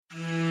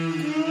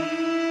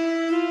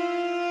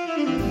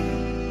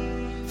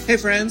Hey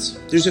friends,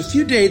 there's a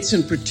few dates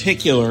in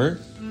particular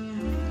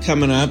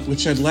coming up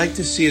which I'd like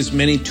to see as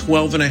many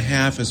 12 and a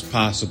half as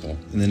possible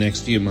in the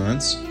next few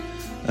months.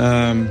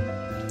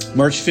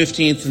 March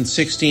 15th and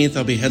 16th,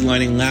 I'll be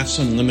headlining Laughs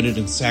Unlimited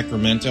in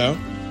Sacramento.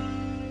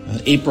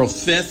 April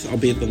 5th, I'll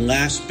be at the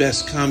Last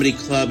Best Comedy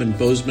Club in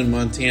Bozeman,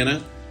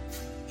 Montana.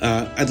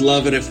 I'd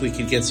love it if we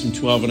could get some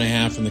 12 and a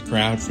half in the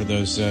crowd for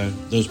those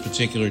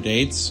particular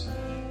dates.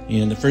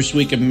 And the first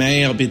week of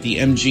May, I'll be at the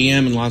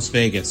MGM in Las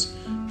Vegas.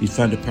 Be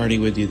fun to party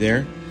with you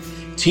there.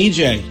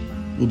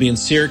 TJ will be in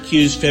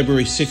Syracuse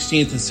February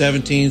 16th and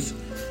 17th.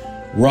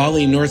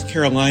 Raleigh, North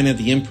Carolina,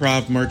 the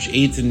Improv March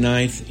 8th and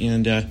 9th.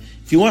 And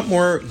if you want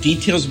more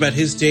details about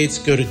his dates,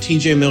 go to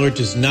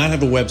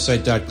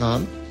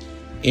tjmillerdoesnothaveawebsite.com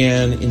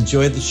and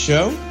enjoy the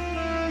show.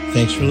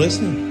 Thanks for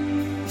listening.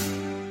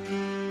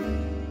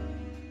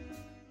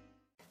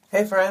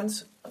 Hey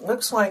friends,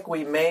 looks like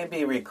we may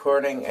be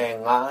recording a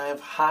live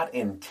Hot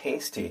and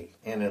Tasty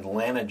in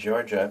Atlanta,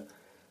 Georgia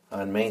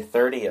on May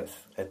 30th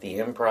at the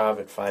Improv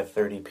at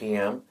 5:30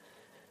 p.m.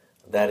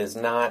 That is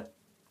not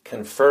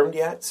confirmed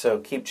yet, so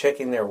keep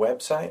checking their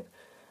website.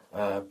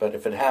 But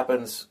if it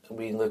happens,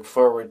 we look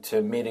forward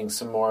to meeting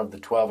some more of the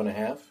 12 and a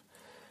half.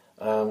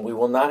 We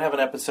will not have an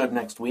episode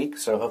next week,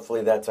 so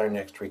hopefully that's our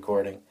next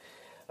recording.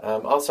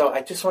 Also,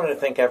 I just wanted to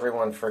thank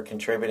everyone for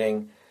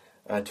contributing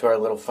to our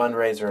little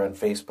fundraiser on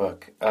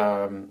Facebook.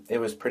 It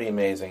was pretty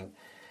amazing,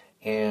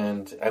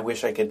 and I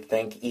wish I could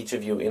thank each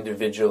of you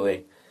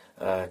individually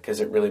because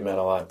it really meant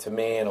a lot to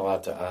me and a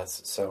lot to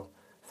us. So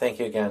thank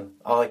you again.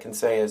 All I can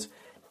say is,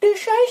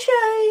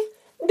 do-shay-shay,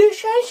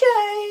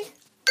 do-shay-shay.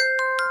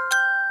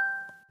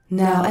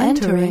 Now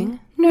entering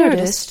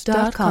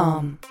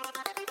Nerdist.com.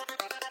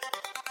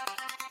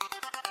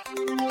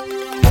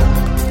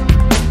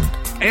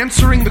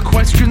 Answering the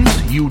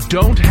questions you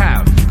don't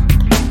have.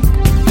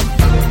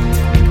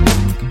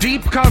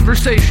 Deep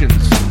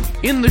conversations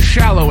in the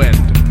shallow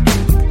end.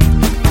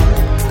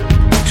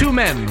 Two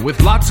men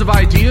with lots of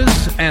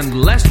ideas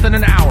and less than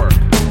an hour.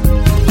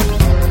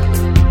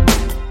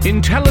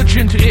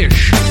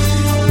 Intelligent-ish.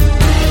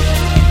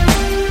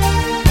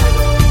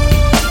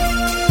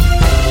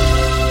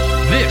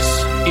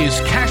 This is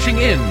Cashing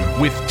In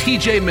with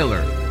TJ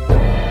Miller.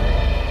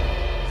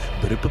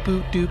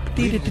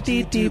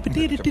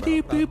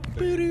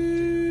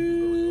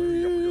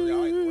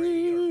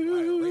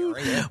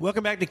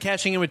 Welcome back to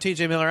Cashing In with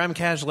TJ Miller. I'm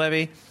Cash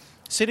Levy.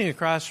 Sitting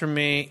across from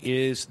me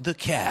is the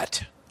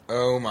cat.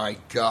 Oh my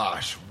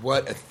gosh,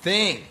 what a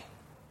thing.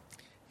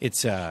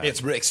 It's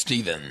Rick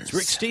Stevens. It's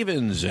Rick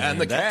Stevens. And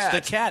the cat.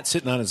 That's the cat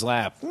sitting on his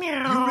lap.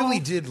 Meow. You really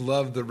did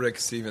love the Rick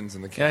Stevens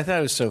and the cat. Yeah, I thought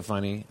it was so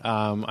funny.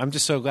 I'm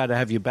just so glad to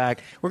have you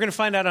back. We're going to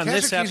find out on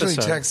this episode.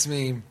 Usually texts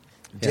me,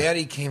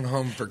 Daddy came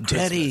home for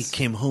Christmas. Daddy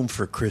came home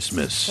for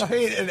Christmas.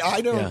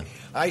 I don't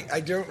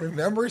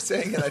remember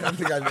saying it. I don't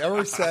think I've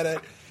ever said it.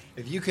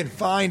 If you can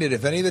find it,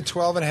 if any of the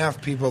 12 and a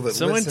half people that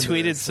someone listen tweeted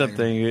to this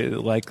something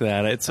like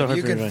that. It's so if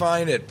you can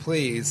find it,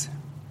 please.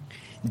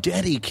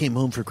 Daddy came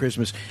home for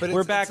Christmas. But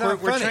we're back. We're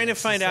trying to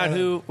find out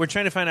who. We're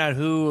trying to find out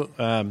who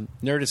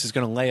Nerdist is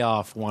going to lay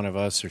off one of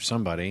us or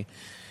somebody.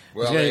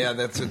 Well, yeah,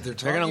 that's what they're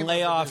talking about. They're going to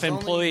lay off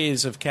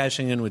employees of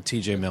Cashing In with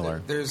TJ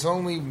Miller. There's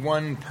only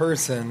one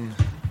person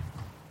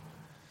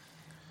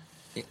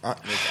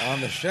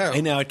on the show.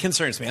 I know, it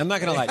concerns me. I'm not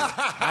going to lie.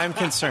 I'm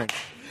concerned.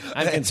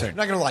 I'm concerned. I'm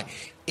not going to lie.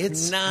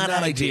 It's not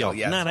ideal.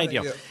 Yeah, not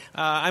ideal.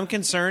 I'm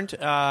concerned,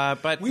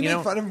 but we you know,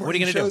 make fun of what are you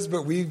morning going to shows, do?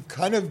 but we've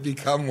kind of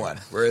become one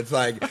where it's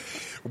like,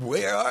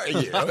 where are you?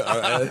 It's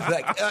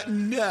like,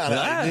 not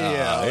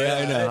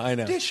ideal. I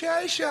know.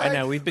 I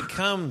know. We've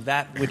become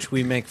that which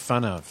we make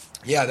fun of.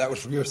 Yeah, that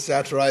was we were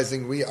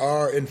satirizing. We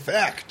are, in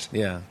fact.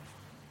 Yeah.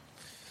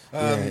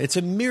 It's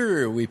a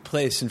mirror we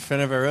place in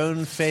front of our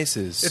own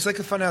faces. It's like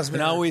a funhouse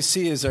mirror. And all we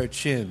see is our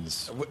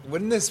chins.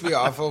 Wouldn't this be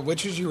awful?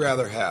 Which would you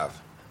rather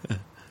have?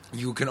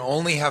 You can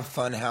only have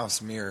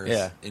funhouse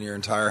mirrors in your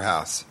entire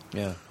house.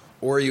 Yeah.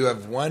 Or you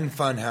have one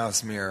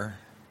funhouse mirror,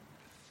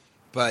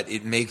 but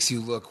it makes you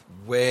look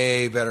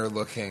way better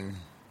looking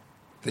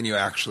than you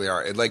actually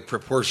are. It like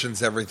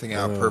proportions everything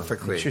out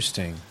perfectly.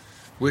 Interesting.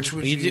 Which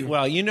would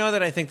Well, you know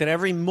that I think that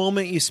every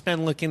moment you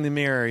spend looking in the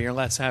mirror, you're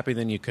less happy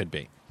than you could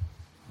be.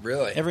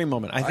 Really? Every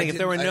moment. I think if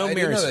there were no I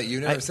mirrors... didn't know that.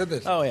 You never said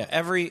this. Oh, yeah.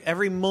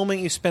 Every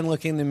moment you spend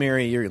looking in the mirror,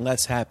 you're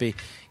less happy.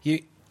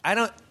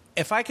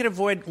 If I could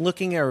avoid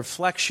looking at a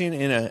reflection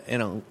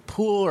in a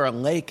pool or a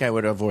lake, I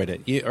would avoid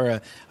it.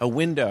 Or a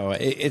window.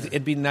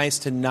 It'd be nice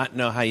to not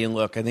know how you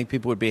look. I think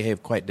people would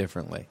behave quite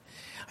differently.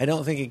 I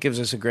don't think it gives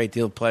us a great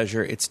deal of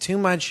pleasure. It's too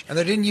much. And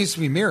there didn't used to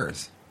be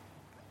mirrors.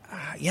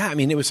 Yeah, I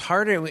mean, it was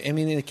harder. I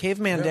mean, in the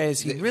caveman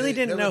days, you really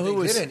didn't know who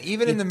was...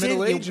 Even in the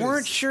Middle Ages. You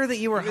weren't sure that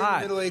you were Even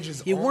hot. in the Middle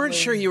Ages you weren't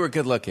sure you were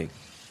good looking.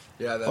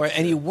 Yeah, that's true.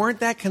 And you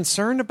weren't that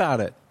concerned about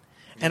it.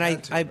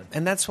 And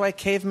and that's why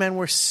cavemen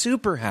were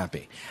super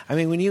happy. I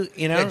mean, when you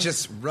know,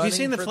 just have running you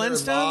seen the for their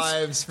Flintstones?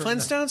 lives from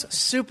Flintstones,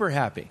 super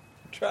happy.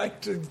 Trying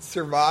to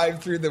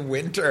survive through the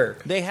winter.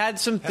 They had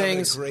some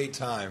things. Having a great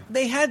time.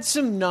 They had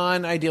some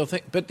non-ideal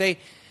things, but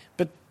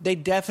But they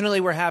definitely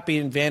were happy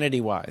in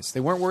vanity-wise. They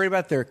weren't worried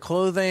about their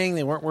clothing.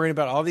 They weren't worried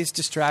about all these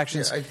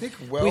distractions. Yeah, I think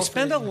we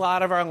spend a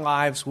lot of our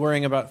lives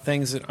worrying about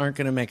things that aren't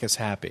going to make us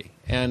happy.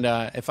 And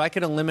if I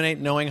could eliminate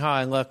knowing how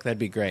I look, that'd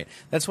be great.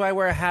 That's why I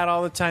wear a hat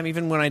all the time,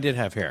 even when I did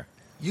have hair.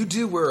 You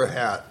do wear a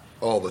hat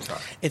all the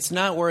time. It's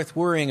not worth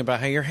worrying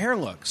about how your hair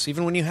looks,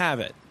 even when you have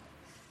it.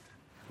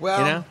 Well,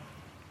 you know?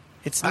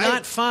 It's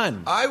not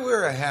fun. I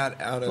wear a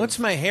hat out of... What's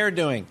my hair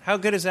doing? How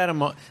good is that?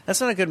 That's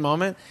not a good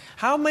moment.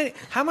 How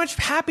much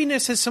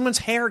happiness has someone's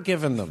hair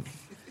given them?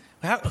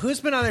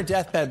 Who's been on their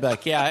deathbed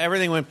like, yeah,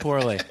 everything went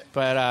poorly,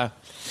 but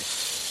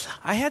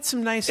I had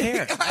some nice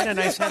hair. I had a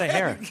nice head of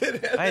hair.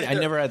 I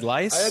never had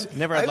lice.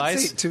 Never had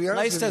lice. Say, to be honest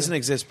lice doesn't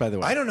exist, by the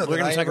way. I don't know We're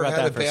that gonna I talk ever about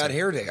had that a for a bad second.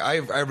 hair day.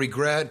 I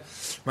regret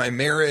my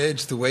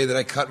marriage, the way that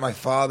I cut my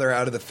father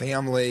out of the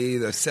family,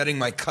 the setting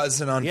my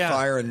cousin on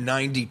fire in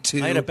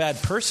 92. I had a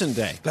bad person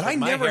day. But I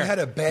never had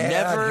a bad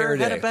hair day.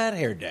 Never had a bad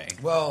hair day.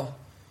 Well,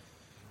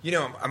 you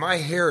know, my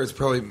hair is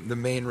probably the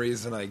main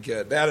reason I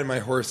get that, and my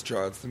horse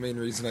jaw. It's the main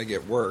reason I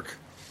get work.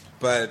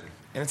 And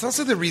it's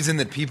also the reason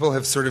that people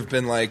have sort of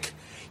been like,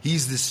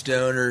 he's the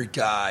stoner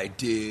guy,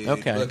 dude.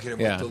 Okay. Look at him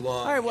with the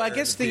long All right, well, I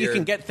guess that you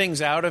can get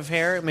things out of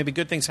hair. Maybe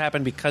good things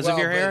happen because of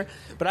your hair.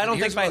 But I don't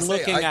think by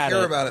looking at it. I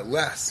care about it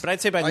less. But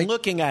I'd say by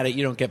looking at it,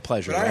 you don't get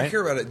pleasure, But I right? don't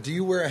care about it. Do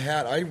you wear a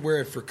hat? I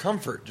wear it for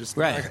comfort, just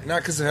Right.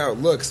 not because of how it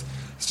looks.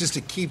 It's just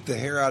to keep the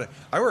hair out.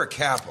 I wear a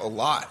cap a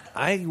lot.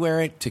 I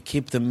wear it to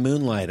keep the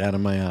moonlight out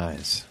of my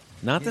eyes.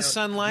 Not the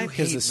sunlight, you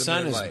because hate the the sun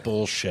is moonlight.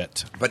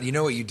 bullshit. But you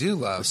know what you do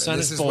love? The sun And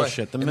this is why-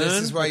 bullshit. The and this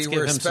moon, is why let's you give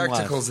wear him some love.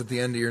 spectacles at the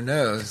end of your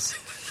nose.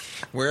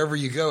 Wherever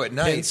you go at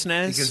night,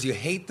 Pince-nez? because you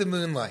hate the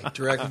moonlight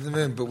directly from the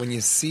moon. But when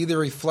you see the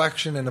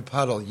reflection in a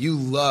puddle, you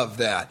love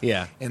that.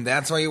 Yeah. And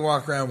that's why you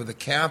walk around with a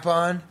cap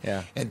on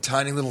Yeah. and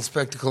tiny little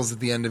spectacles at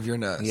the end of your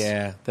nose.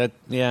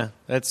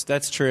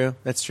 That's true.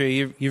 That's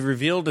true. You've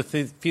revealed a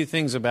few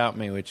things about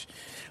me, which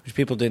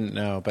people didn't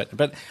know.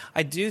 But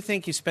I do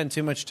think you spend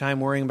too much time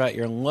worrying about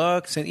your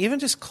looks, and even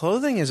just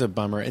clothing is a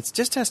bummer. It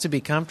just has to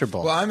be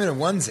comfortable. Well, I'm in a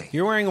onesie.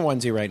 You're wearing a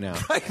onesie right now.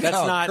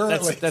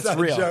 Currently, That's it's not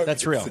a real. joke.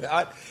 That's real.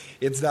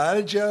 It's not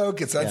a joke.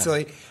 It's not Yeah.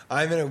 silly.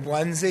 I'm in a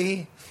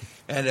onesie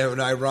and an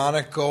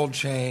ironic gold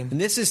chain.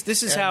 And this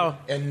is how.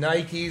 And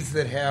Nikes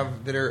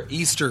that are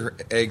Easter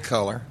egg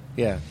color.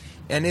 Yeah.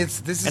 And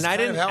this is And I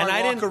kind of didn't- how and I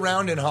I walk didn't-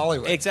 around in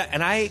Hollywood. Exactly.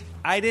 And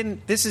I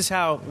didn't. This is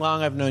how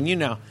long I've known you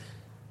now.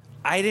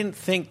 I didn't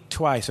think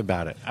twice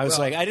about it. I was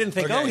Well, I didn't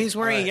think, okay, he's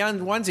wearing all a young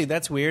onesie.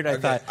 That's weird. I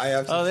Okay, thought, I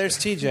have to- there's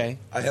TJ.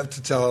 I have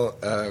to tell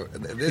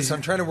this.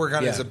 I'm trying to work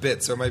on it Yeah. as a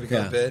bit, so it might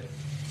become Yeah. a bit.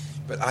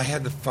 But I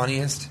had the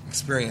funniest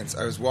experience.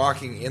 I was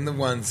walking in the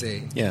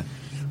onesie Yeah.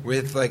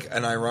 with like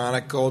an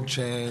ironic gold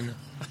chain.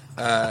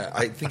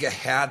 I think a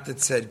hat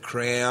that said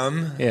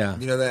Cram. Yeah.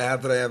 You know that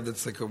hat that I have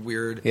that's like a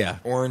weird Yeah.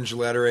 orange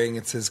lettering.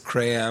 It says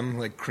Cram,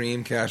 like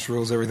cream, cash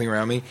rules everything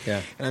around me.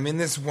 Yeah. And I'm in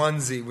this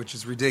onesie, which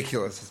is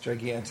ridiculous. It's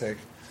gigantic.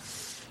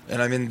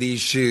 And I'm in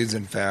these shoes,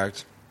 in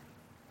fact.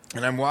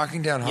 And I'm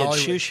walking down He had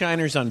Hollywood. shoe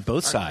shiners on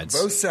both sides.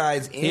 Both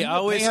sides in He the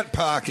always pant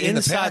pocket, in the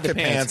inside pocket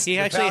pants. He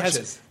the actually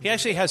pouches.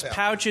 has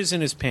pouches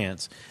in his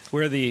pants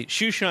where the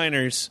shoe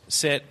shiners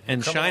sit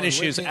and Come shine on his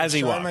with shoes me, as he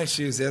shine walks. my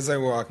shoes as I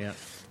walk. Yeah.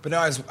 But no,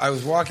 I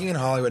was walking in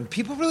Hollywood. And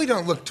people really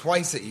don't look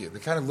twice at you. They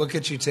kind of look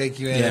at you, take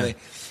you in. Yeah. And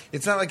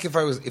it's not like if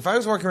I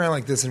was walking around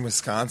like this in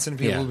Wisconsin,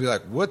 people Yeah. would be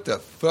like, "What the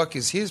fuck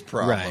is his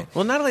problem?" Right.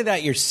 Well, not only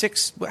that, you're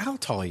six. How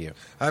tall are you?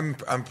 I'm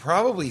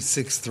probably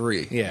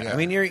 6'3". Yeah. I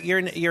mean,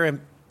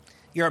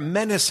 you're a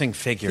menacing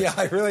figure. Yeah,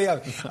 I really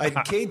am.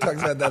 Kate talks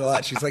about that a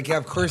lot. She's like, "Yeah,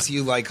 of course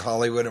you like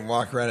Hollywood and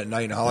walk around at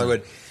night in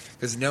Hollywood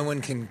because no one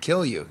can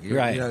kill you.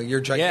 Right. You know, you're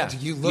gigantic.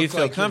 Yeah. You You look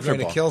feel like you're comfortable.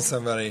 going to kill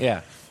somebody."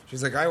 Yeah.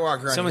 She's like, "I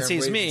walk around Someone here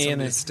and sees wait me for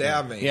somebody and to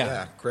stab me.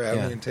 Yeah. Grab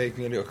Yeah. me and take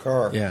me into a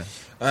car." Yeah.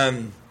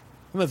 I'm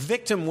a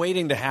victim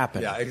waiting to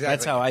happen. Yeah, exactly.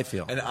 That's how I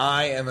feel. And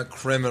I am a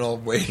criminal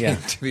waiting Yeah.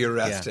 to be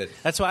arrested. Yeah.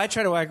 That's why I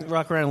try to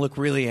walk around and look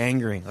really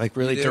angry, like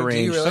really You do? Do you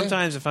deranged. really?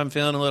 Sometimes if I'm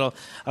feeling a little,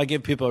 I'll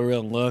give people a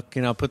real look,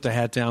 and I'll put the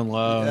hat down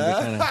low.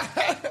 And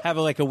kind of have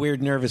a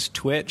weird nervous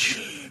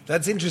twitch.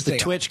 That's interesting. The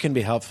twitch can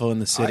be helpful in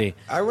the city.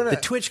 I wanna- The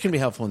twitch can be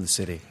helpful in the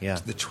city. Yeah.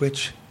 The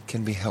twitch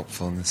can be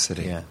helpful in the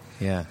city. Yeah.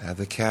 Yeah.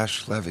 The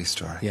Cash Levy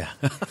story. Yeah.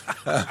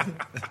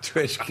 The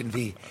twitch can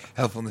be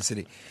helpful in the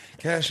city.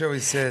 Cash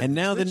always said. And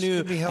now the "Twitch new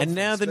can be helpful,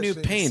 new especially in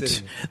the paint.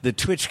 city." The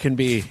twitch can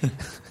be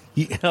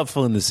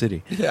helpful in the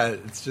city. Yeah,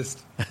 it's just.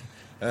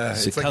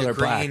 It's It's the like color a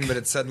green, black. but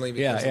it suddenly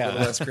Yeah, becomes yeah. a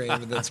little less green,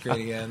 but then it's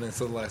green again, and it's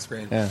a little less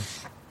green. Yeah.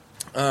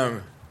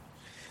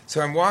 So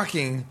I'm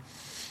walking,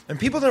 and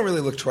people don't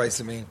really look twice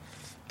at me.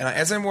 And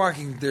as I'm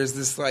walking, there's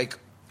this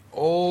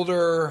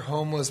older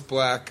homeless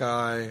black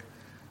guy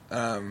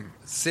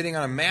sitting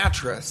on a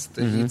mattress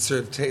that Mm-hmm. he'd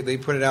sort of they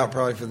put it out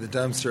probably for the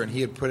dumpster, and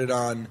he had put it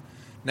on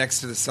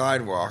next to the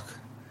sidewalk.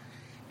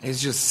 And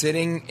he's just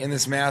sitting in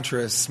this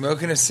mattress,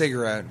 smoking a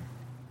cigarette,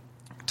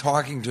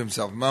 talking to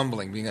himself,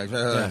 mumbling, being like,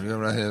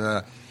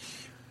 And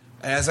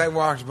as I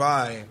walked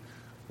by,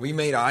 we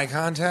made eye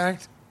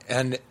contact,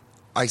 and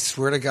I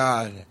swear to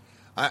God,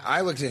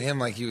 I looked at him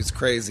like he was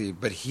crazy,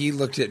 but he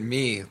looked at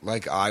me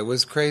like I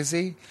was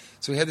crazy.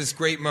 So we had this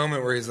great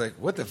moment where he's like,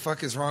 what the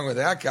fuck is wrong with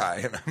that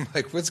guy? And I'm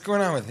like, what's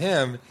going on with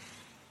him?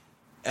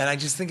 And I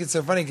just think it's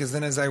so funny because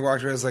then as I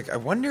walked away, I was like, I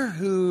wonder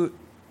who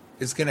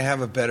is going to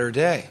have a better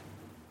day.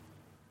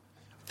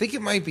 I think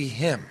it might be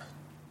him.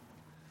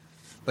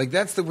 Like,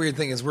 that's the weird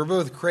thing is we're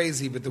both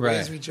crazy, but the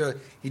ways we chose,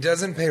 he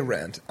doesn't pay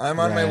rent.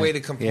 I'm on my way to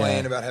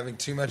complain about having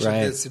too much of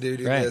this to do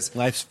this.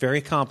 Life's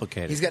very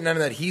complicated. He's got none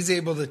of that. He's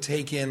able to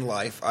take in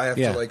life. I have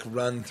to, like,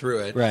 run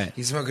through it. Right.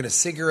 He's smoking a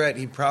cigarette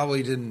he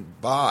probably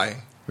didn't buy.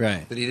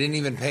 Right. That he didn't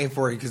even pay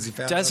for because he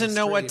found doesn't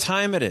know what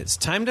time it is.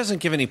 Time doesn't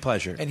give any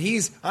pleasure. And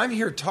I'm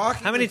here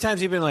talking. How many times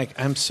have you been like,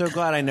 I'm so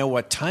glad I know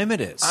what time it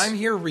is? I'm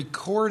here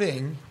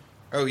recording.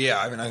 Oh, yeah.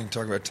 I mean, I can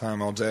talk about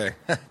time all day.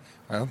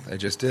 Well, I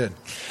just did.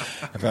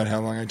 About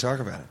how long I talk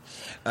about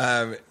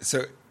it.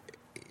 So,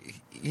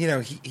 you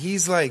know,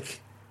 he's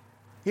like,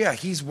 yeah,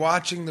 he's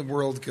watching the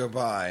world go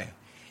by.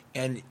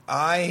 And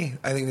I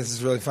think this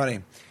is really funny.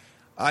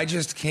 I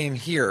just came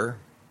here,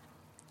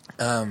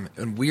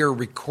 and we are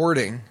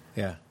recording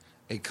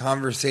a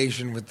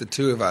conversation with the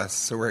two of us.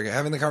 So we're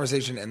having the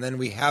conversation, and then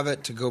we have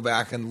it to go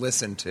back and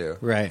listen to.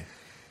 Right.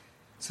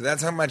 So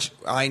that's how much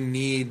I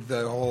need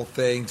the whole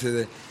thing to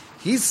the...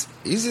 He's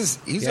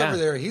over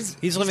there. He's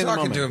living the talking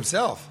moment to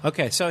himself.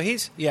 Okay, so he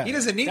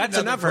doesn't need that's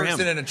another enough for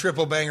person him. and a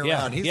triple bang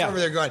around. He's over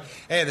there going,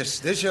 "Hey,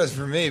 this show's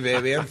for me,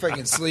 baby. I'm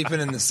fucking sleeping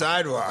in the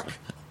sidewalk.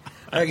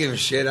 I don't give a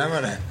shit. I'm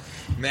on a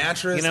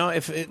mattress." You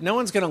know, no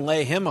one's going to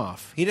lay him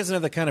off. He doesn't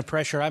have the kind of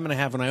pressure I'm going to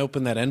have when I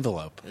open that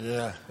envelope.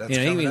 Yeah, that's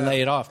he can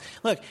lay it off.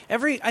 Look,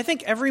 I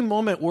think every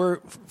moment we're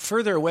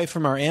further away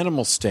from our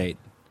animal state,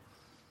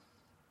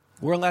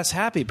 we're less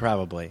happy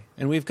probably,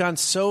 and we've gone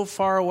so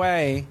far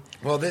away.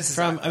 Well, this is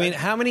from. I mean,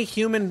 how many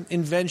human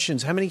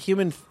inventions? How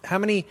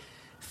many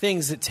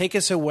things that take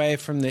us away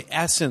from the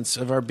essence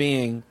of our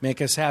being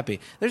make us happy?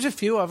 There's a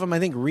few of them. I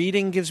think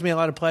reading gives me a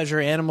lot of pleasure.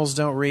 Animals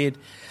don't read.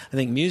 I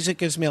think music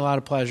gives me a lot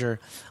of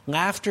pleasure.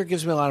 Laughter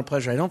gives me a lot of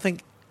pleasure. I don't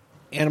think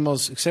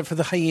animals, except for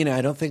the hyena,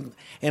 I don't think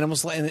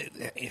animals.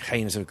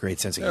 Hyenas have a great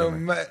sense of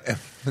humor.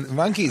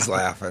 Monkeys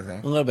laugh, I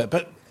think, a little bit,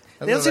 but.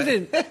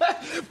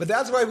 But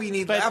that's why we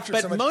need laughter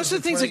so much. But most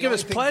of the things that give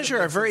us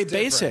pleasure are very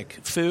basic.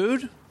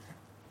 Food,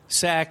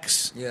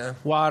 sex,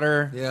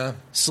 water,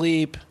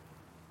 sleep.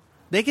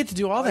 They get to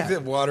do all that. I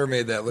think that water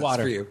made that list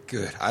for you.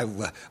 Good. I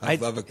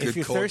love a good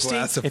cold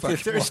glass of fucking water.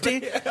 If you're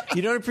thirsty,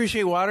 you don't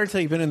appreciate water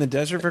until you've been in the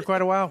desert for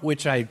quite a while,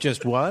 which I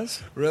just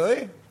was.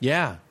 Really?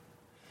 Yeah.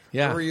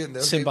 Yeah. Where were you? Okay.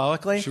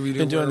 Symbolically. Should we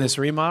been doing this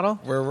remodel.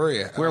 Where were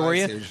you? Where were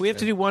you? We have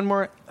to do one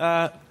more.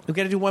 We've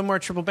got to do one more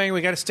triple banger.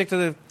 We got to stick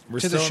to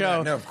the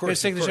show. No, of course.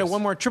 Stick to the show.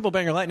 One more triple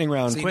banger lightning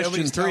round. See, Question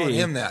nobody's 3. Telling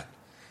him that.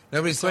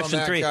 Nobody's Question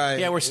telling that 3. guy.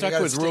 Yeah, we're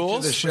stuck with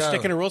rules. We're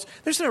sticking to rules.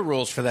 There's no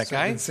rules for that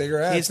guy.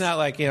 Cigarettes. He's not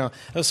like,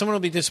 someone will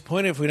be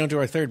disappointed if we don't do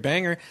our third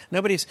banger.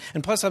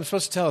 And plus I'm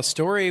supposed to tell a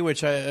story, which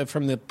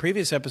from the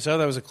previous episode,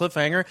 that was a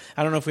cliffhanger.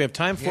 I don't know if we have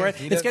time for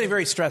it. It's getting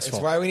very stressful.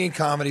 That's why we need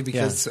comedy,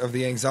 because of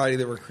the anxiety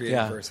that we're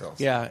creating for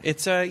ourselves. Yeah.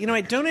 It's, I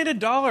donate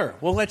 $1.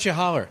 We'll let you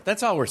holler.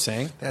 That's all we're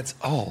saying. That's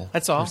all.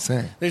 We're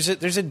saying. There's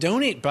a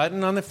donate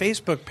button on the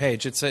Facebook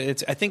page.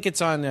 I think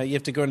it's on, you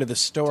have to go into the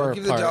store.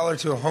 Don't give $1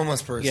 to a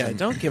homeless person. Yeah,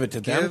 don't give it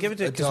to them. Give it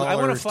to, because I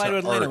want to fly to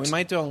Atlanta. We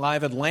might do a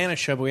live Atlanta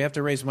show, but we have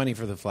to raise money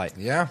for the flight.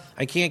 Yeah.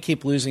 I can't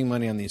keep losing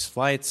money on these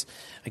flights.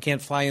 I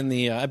can't fly in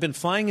the. I've been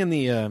flying in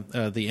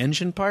the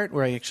engine part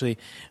where and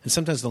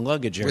sometimes the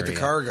luggage area. With the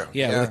cargo.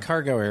 Yeah, with the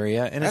cargo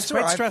area. And it's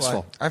quite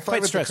stressful. I fly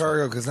with the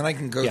cargo because then I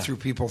can go through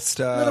people's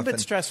stuff. A little bit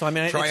stressful. I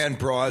mean, try on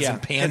bras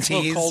and panties. It's a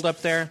little cold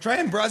up there. Try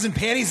on bras and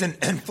panties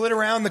and flit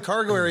around the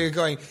cargo area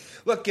going,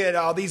 look at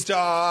all these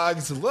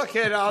dogs. Look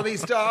at all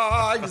these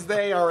dogs.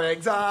 They are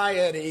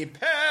anxiety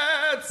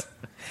pets.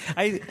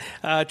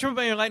 Triple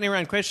Banger Lightning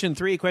Round. Question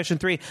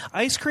 3.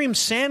 Ice cream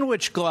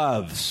sandwich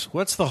gloves.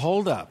 What's the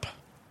holdup?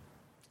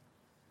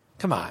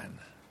 Come on.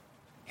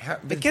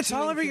 It gets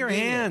all over your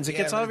hands. It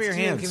gets all over your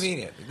hands.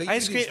 Inconvenient.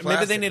 Ice cream.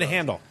 Maybe they need a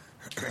handle.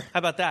 How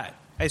about that?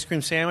 Ice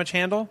cream sandwich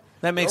handle.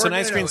 That makes an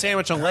ice cream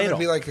sandwich a ladle.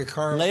 Be like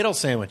a ladle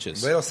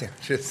sandwiches. Ladle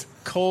sandwiches.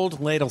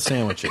 Cold ladle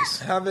sandwiches.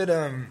 Have it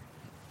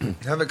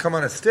come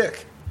on a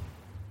stick.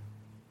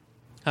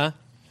 Huh?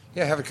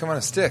 Yeah, have it come on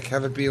a stick.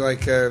 Have it be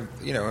like a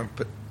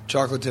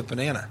chocolate dip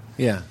banana.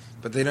 Yeah.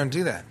 But they don't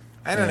do that.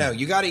 I don't know.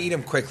 You got to eat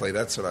them quickly.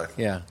 That's what I think.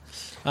 Yeah.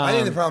 I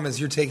think the problem is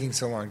you're taking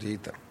so long to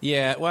eat them.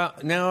 Yeah, well,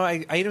 no,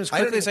 I eat them as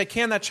quickly as I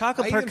can. That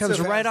chocolate part comes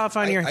right off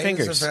on your fingers. I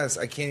eat them so fast,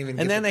 I can't even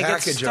and get then the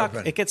package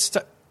open. It gets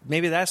stuck.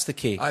 Maybe that's the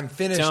key. I'm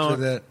finished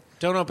with it.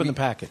 Don't open the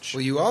package.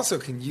 Well, you also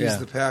can use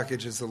the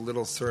package as a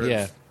little sort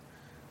of,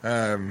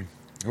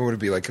 what would it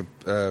be, like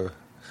a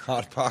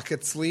Hot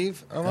Pocket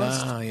sleeve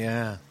almost? Oh,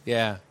 yeah.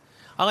 Yeah.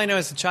 All I know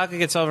is the chocolate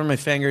gets all over my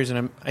fingers,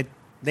 and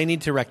they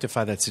need to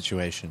rectify that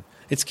situation.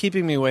 It's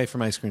keeping me away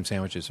from ice cream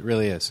sandwiches. It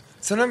really is.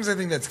 Sometimes I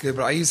think that's good,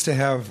 but I used to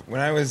have,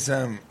 when I was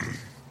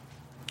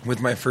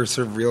with my first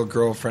sort of real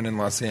girlfriend in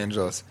Los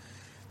Angeles,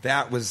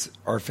 that was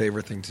our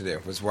favorite thing to do,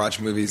 was watch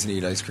movies and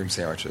eat ice cream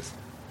sandwiches.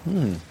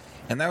 And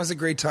that was a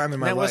great time in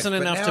my life. That wasn't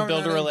enough to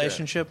build a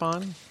relationship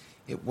on?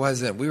 It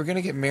wasn't. We were going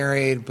to get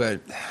married,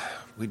 but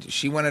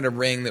she wanted a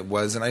ring that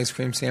was an ice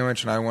cream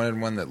sandwich, and I wanted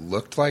one that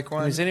looked like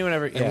one. Has anyone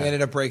ever? And we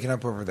ended up breaking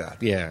up over that.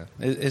 Yeah.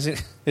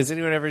 Has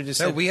anyone ever just?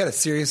 No, said, we had a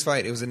serious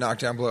fight. It was a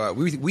knockdown blowout.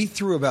 We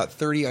threw about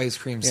 30 ice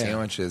cream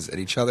sandwiches at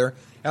each other.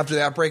 After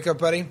that breakup,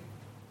 buddy,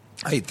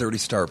 I ate 30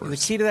 Starbursts. The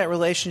key to that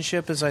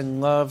relationship is I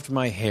loved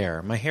my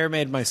hair. My hair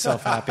made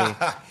myself happy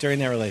during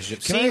that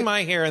relationship. Seeing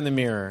my hair in the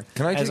mirror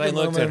as I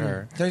looked at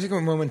her. Can I take a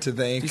moment to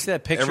thank You see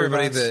that picture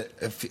everybody of us?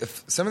 that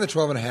if some of the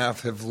 12 and a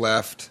half have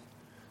left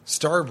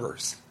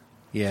Starbursts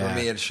for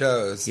me at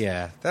shows.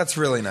 Yeah. That's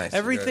really nice.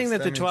 Everything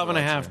that the 12 and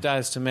a half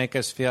does to make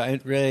us feel,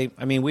 it really,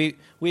 I mean, we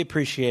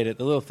appreciate it.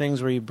 The little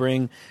things where you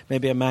bring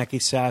maybe a Mackie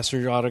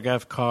Sasser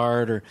autograph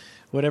card or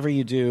whatever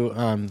you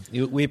do,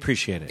 we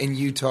appreciate it. In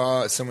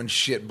Utah, someone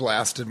shit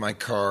blasted my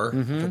car.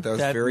 But that was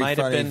That very might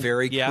have funny, been-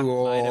 very might have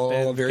cool,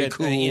 been very good, an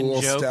cool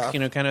in-joke, stuff.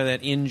 kind of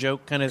that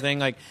in-joke kind of thing.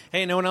 Like,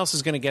 hey, no one else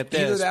is going to get this.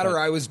 Either that but- or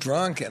I was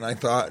drunk and I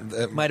thought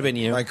that Might have been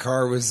you. my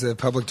car was a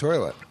public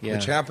toilet, Yeah.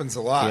 which happens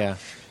a lot.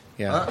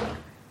 Yeah.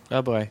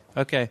 Oh, boy.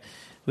 Okay.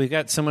 We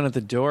got someone at the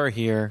door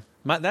here.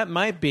 That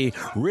might be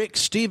Rick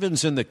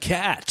Stevens and the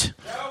Cat.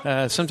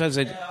 Sometimes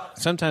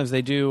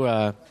they do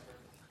a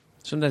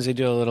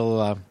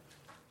little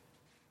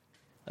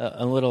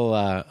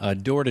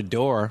door to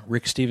door.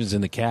 Rick Stevens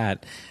and the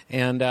Cat,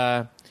 and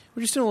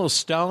we're just doing a little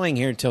stalling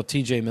here until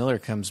T.J. Miller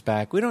comes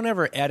back. We don't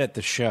ever edit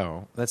the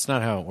show. That's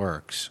not how it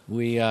works.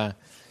 The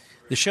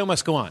show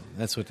must go on.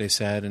 That's what they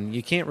said, and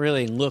you can't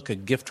really look a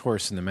gift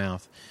horse in the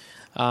mouth.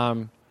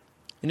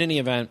 In any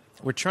event,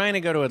 we're trying to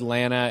go to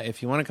Atlanta.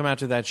 If you want to come out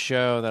to that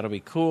show, that'll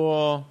be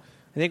cool.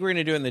 I think we're going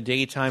to do it in the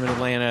daytime in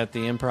Atlanta at the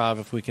Improv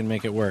if we can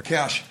make it work.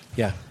 Cash.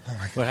 Yeah. Oh,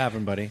 my God. What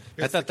happened, buddy?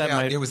 It was the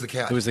cat. It was the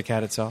cat. It was the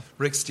cat itself.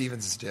 Rick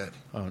Stevens is dead.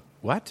 Oh,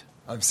 what?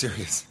 I'm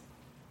serious.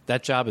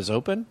 That job is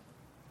open?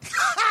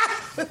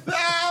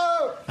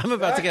 No! I'm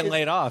about to get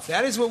laid off.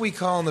 That is what we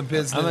call in the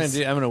business. I'm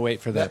going to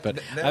wait for that.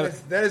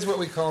 That is what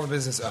we call in the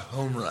business a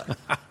home run.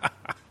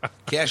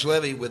 Cash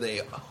Levy with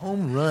a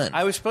home run.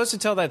 I was supposed to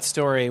tell that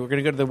story. We're going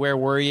to go to the Where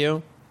Were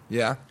You?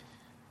 Yeah.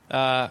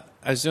 I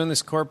was doing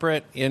this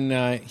corporate in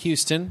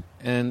Houston,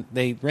 and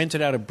they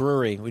rented out a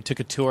brewery. We took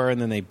a tour, and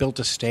then they built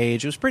a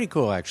stage. It was pretty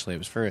cool, actually. It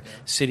was for a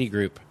city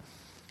group.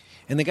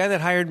 And the guy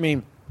that hired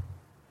me,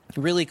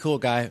 really cool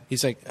guy,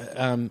 he's like,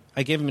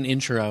 I gave him an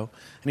intro,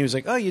 and he was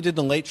like, oh, you did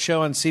the Late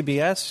Show on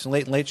CBS?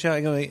 Late Show?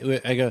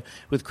 I go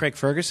with Craig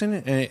Ferguson?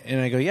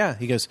 And I go, yeah.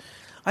 He goes,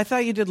 I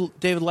thought you did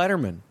David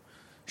Letterman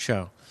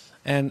show.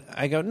 And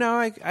I go, no,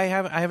 I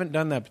haven't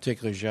done that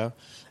particular show.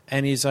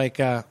 And he's like,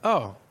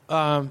 well,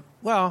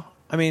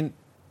 I mean,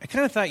 I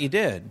kind of thought you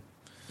did.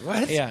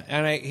 What? Yeah,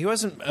 and he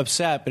wasn't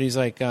upset, but he's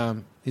like, I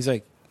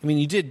mean,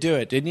 you did do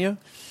it, didn't you? And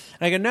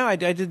I go, no, I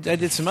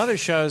did some other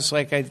shows.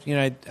 Like I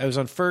was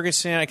on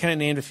Ferguson. I kind of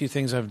named a few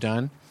things I've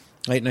done,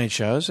 late night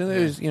shows, and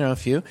there was a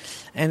few.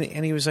 And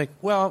he was like,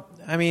 well,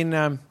 I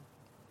mean,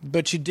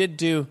 but you did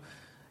do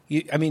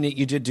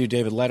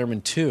David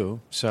Letterman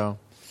too, so.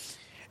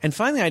 And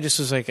finally, I just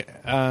was like,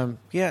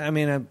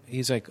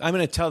 he's like, I'm going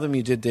to tell them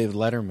you did David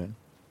Letterman.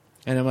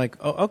 And I'm like,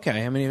 oh,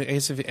 okay. I mean,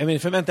 if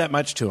it meant that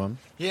much to him.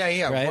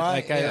 Yeah. Right?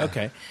 Why?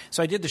 Okay.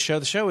 So I did the show.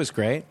 The show was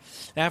great.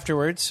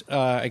 Afterwards,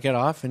 I get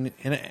off, and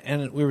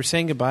we were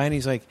saying goodbye, and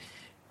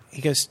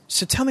he goes,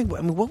 so tell me,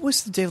 what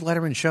was the David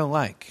Letterman show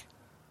like?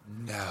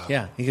 No.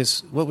 Yeah. He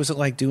goes, what was it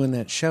like doing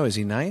that show? Is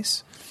he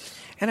nice?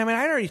 And I mean,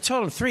 I already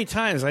told him 3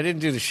 times I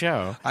didn't do the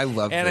show. I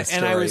love this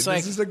story. And I was like,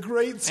 this is a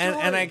great story.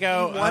 And I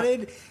go, he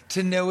wanted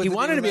to know. He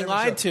wanted to be Letterman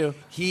lied show.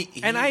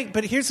 to.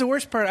 But here's the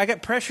worst part. I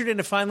got pressured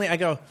into finally. I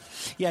go,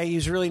 yeah, he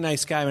was a really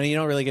nice guy. I mean, you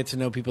don't really get to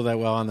know people that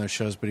well on those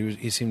shows, but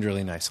he seemed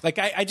really nice. Like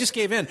I just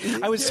gave in.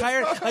 I was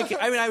tired.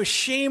 I was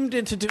shamed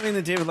into doing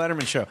the David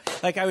Letterman show.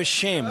 Like I was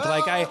shamed.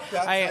 Like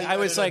I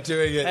was like,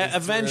 doing it.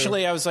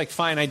 Eventually I was like,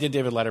 fine, I did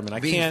David Letterman. I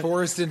being can't.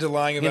 forced into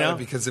lying about it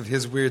because of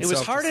his weird. It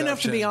was hard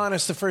enough to be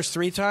honest the first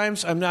 3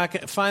 times. I'm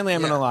not. Finally, I'm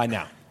going to lie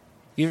now.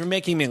 You're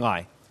making me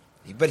lie.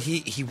 But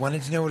he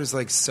wanted to know what it was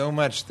like so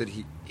much that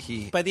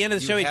he By the end of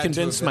the show, he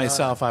convinced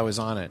myself I was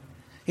on it.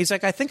 He's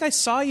like, I think I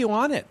saw you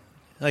on it,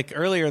 like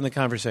earlier in the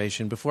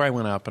conversation before I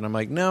went up, and I'm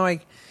like, no,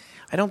 I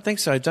don't think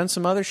so. I've done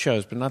some other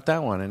shows, but not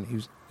that one. And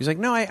he's like,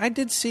 no, I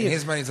did see it. In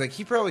his mind, he's like,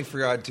 he probably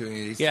forgot doing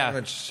it. He's so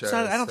much shows,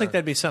 I don't think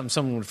that'd be something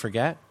someone would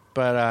forget.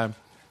 But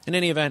in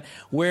any event,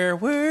 where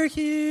were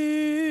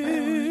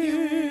you?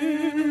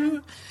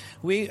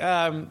 We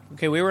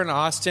were in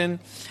Austin.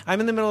 I'm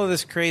in the middle of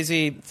this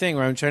crazy thing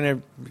where I'm trying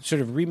to sort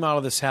of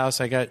remodel this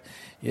house. I got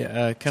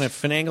kind of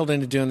finagled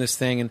into doing this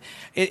thing, and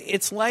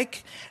it's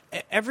like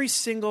every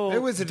single it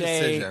was a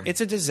day, decision. it's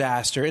a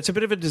disaster. It's a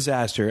bit of a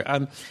disaster.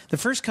 The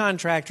first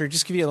contractor,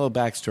 just to give you a little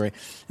backstory.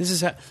 This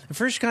is the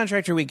first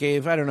contractor we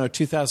gave, I don't know,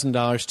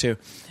 $2,000 to.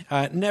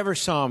 Never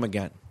saw him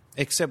again,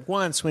 except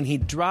once when he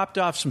dropped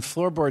off some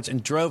floorboards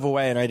and drove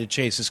away, and I had to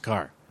chase his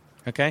car.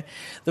 Okay,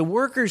 the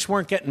workers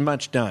weren't getting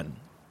much done.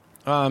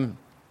 And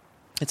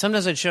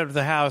sometimes I'd show up to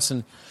the house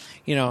and,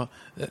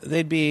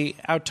 they'd be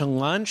out to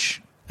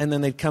lunch and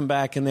then they'd come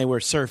back and they were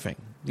surfing.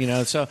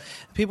 So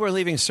people were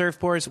leaving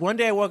surfboards. One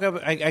day I woke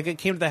up, I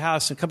came to the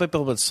house, and a couple of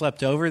people had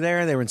slept over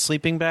there. They were in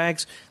sleeping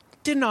bags.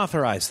 Didn't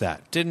authorize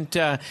that. Didn't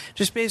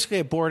just basically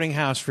a boarding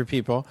house for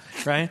people,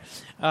 right?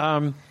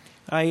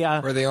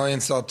 Where they only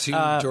install 2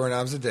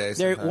 doorknobs a day.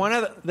 One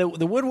of the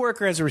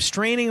woodworker has a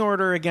restraining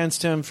order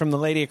against him from the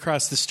lady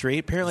across the street.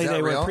 Apparently,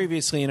 they were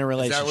previously in a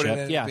relationship. Is that what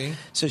it ended up being?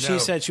 So she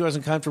said she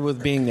wasn't comfortable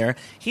with being there.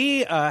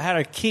 He had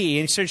a key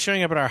and he started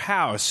showing up at our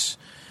house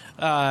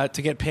to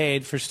get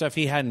paid for stuff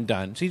he hadn't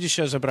done. So he just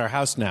shows up at our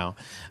house now,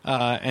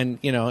 and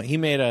he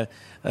made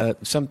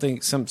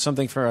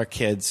something for our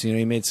kids.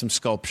 He made some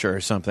sculpture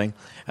or something.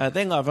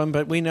 They love him,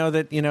 but we know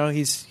that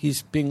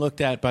he's being looked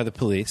at by the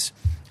police.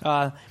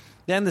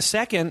 Then the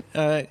second,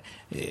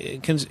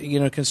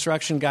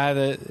 construction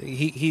guy,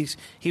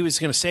 he was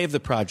going to save the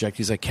project.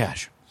 He's like,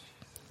 Cash,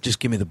 just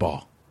give me the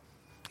ball.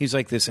 He's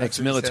like this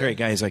ex-military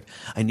guy. He's like,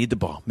 I need the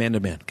ball, man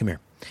to man. Come here.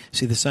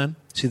 See the sun?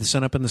 See the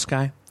sun up in the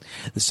sky?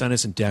 The sun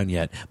isn't down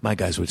yet. My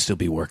guys would still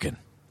be working.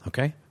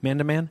 Okay, man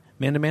to man,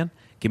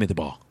 give me the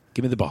ball.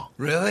 Give me the ball.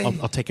 Really?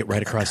 I'll take it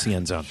right across the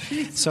end zone.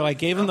 So I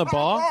gave him the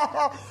ball.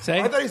 I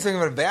thought he was thinking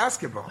about a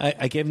basketball.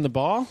 I gave him the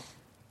ball,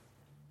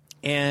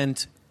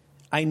 and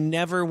I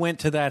never went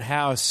to that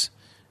house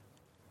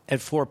at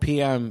 4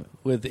 p.m.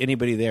 with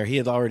anybody there. He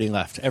had already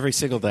left every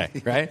single day,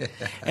 right?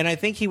 And I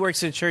think he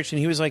works at a church, and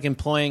he was like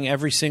employing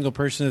every single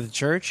person at the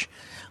church.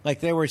 Like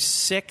there were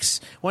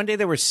 6. One day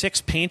there were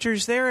 6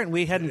 painters there, and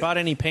we hadn't bought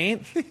any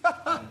paint,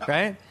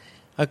 right?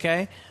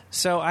 Okay,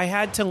 so I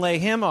had to lay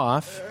him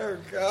off,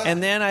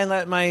 and then I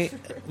let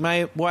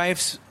my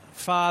wife's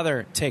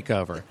father take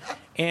over,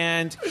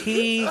 and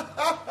he.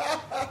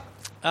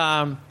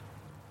 I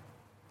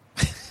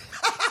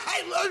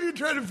love you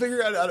trying to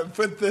figure out how to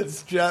put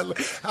this gently.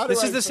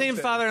 This is the same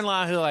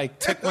father-in-law who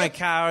took my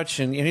couch,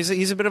 and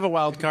he's a bit of a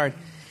wild card.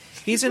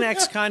 He's an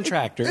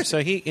ex-contractor,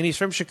 so he's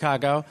from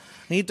Chicago.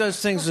 And he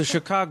does things the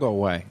Chicago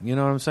way. You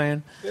know what I'm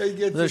saying? Yeah, he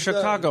gets the it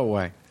Chicago done.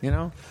 way.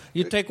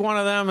 You take one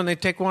of them, and they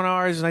take one of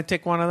ours, and I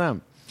take one of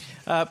them.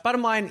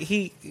 Bottom line,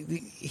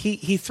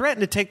 he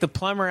threatened to take the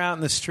plumber out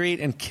in the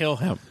street and kill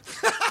him.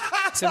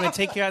 So I'm going to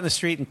take you out in the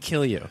street and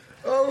kill you.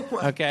 Oh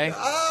my okay.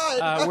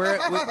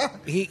 God!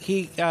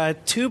 He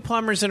 2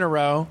 plumbers in a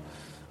row,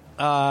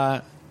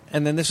 and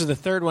then this is the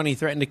third one he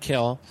threatened to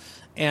kill,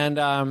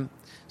 and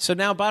so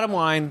now bottom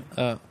line,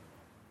 I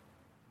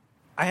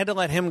had to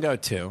let him go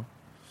too,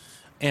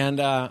 and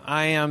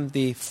I am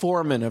the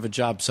foreman of a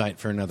job site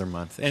for another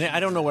month, and I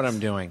don't know what I'm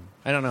doing.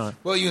 I don't know.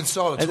 Well, you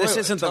installed a toilet. This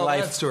isn't the Tell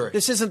life. that story.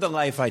 This isn't the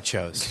life I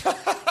chose.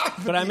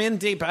 But I'm in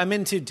deep. I'm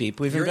in too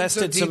deep. We've You're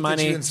invested in so deep some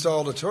money. That you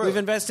installed a toilet. We've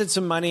invested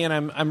some money, and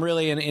I'm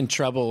really in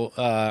trouble.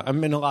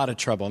 I'm in a lot of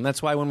trouble, and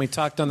that's why when we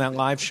talked on that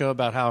live show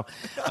about how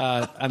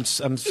I'm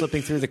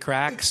slipping through the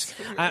cracks,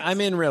 I'm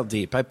in real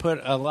deep. I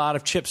put a lot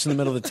of chips in the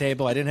middle of the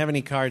table. I didn't have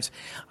any cards.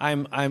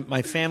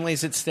 My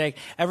family's at stake.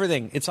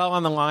 Everything. It's all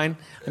on the line.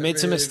 I made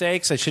some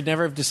mistakes. I should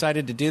never have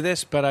decided to do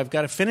this, but I've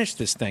got to finish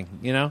this thing.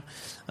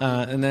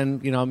 And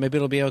then maybe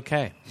it'll be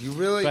okay. You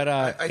really? But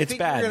I it's think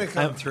bad. you're going to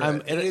come through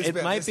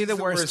It might be the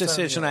worst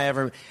decision I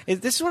ever.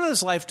 This is one of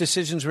those life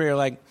decisions where you're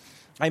like,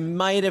 I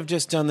might have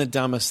just done the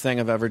dumbest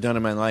thing I've ever done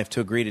in my life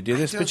to agree to do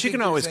this, but you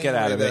can always get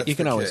out of it. You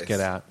can always get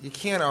out. You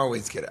can't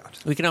always get out.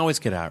 We can always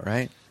get out,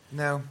 right?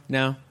 No.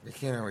 You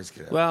can't always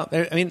get out. Well,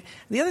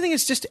 the other thing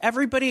is just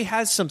everybody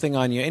has something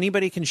on you.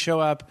 Anybody can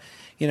show up,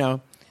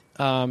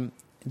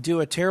 do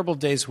a terrible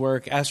day's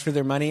work, ask for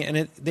their money,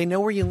 and they know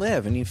where you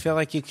live, and you feel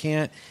like you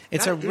can't.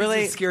 It's That a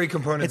really is a scary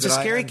component. It's a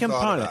scary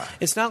component.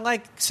 It's not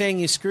like saying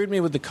you screwed me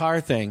with the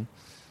car thing,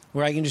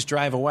 where I can just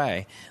drive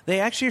away. They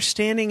actually are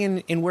standing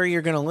in where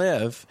you're going to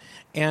live,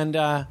 and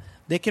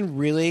they can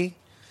really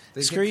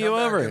screw you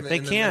over. They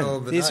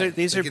can. These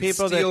are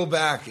people that steal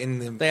back in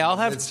the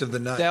midst of the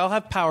night. They all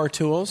have power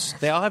tools.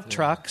 They all have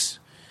trucks,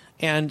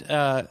 and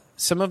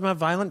some of them have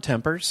violent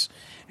tempers.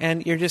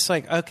 And you're just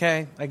like,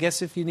 okay, I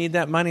guess if you need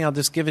that money, I'll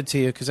just give it to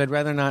you because I'd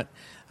rather not.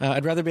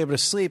 I'd rather be able to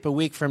sleep a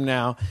week from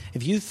now.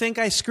 If you think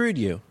I screwed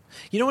you,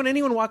 you don't want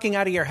anyone walking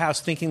out of your house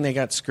thinking they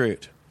got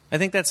screwed. I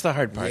think that's the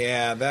hard part.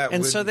 Yeah, that.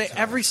 And would so be tough.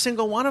 every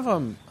single one of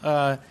them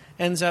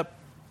ends up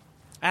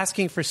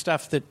asking for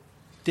stuff that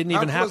didn't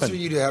even happen. How close are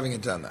you to having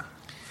it done, though?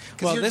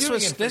 Well, this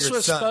was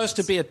supposed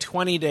to be a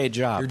 20-day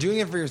job. You're doing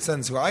it for your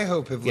sons, who I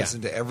hope have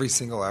listened to every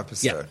single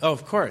episode. Yeah. Oh,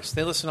 of course.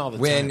 They listen all the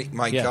time. When,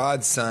 my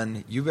God,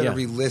 son, you better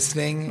be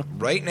listening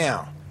right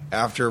now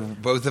after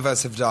both of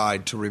us have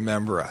died to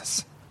remember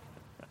us.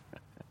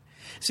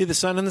 See the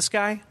sun in the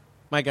sky?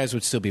 My guys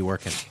would still be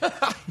working.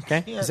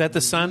 Okay? Is that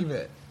the sun?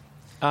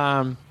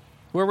 Where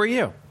were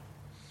you?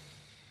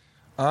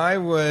 I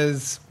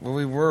was,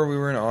 we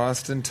were in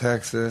Austin,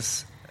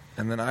 Texas,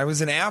 and then I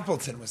was in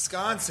Appleton,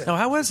 Wisconsin. Oh,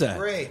 how was that?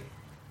 Great.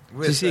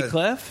 Did you see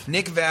Cliff?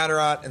 Nick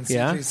Vatterott and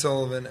CJ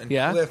Sullivan and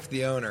Cliff,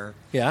 the owner.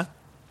 Yeah.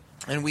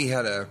 And we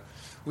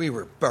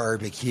were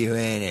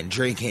barbecuing and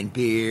drinking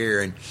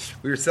beer, and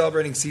we were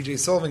celebrating CJ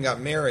Sullivan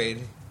got married,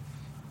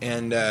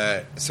 and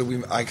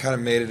so I kind of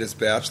made it his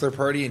bachelor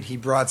party, and he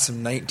brought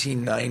some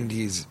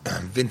 1990s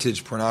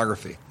vintage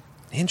pornography.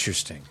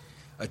 Interesting.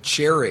 a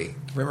Cherry.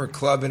 Remember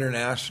Club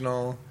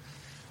International?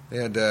 They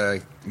had,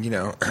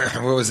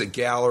 what was it,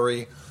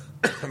 Gallery?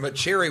 But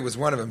Cherry was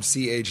one of them,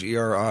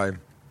 CHERI.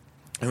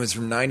 It was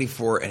from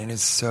 94, and it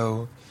is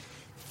so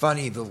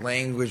funny the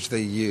language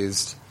they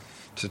used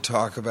to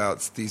talk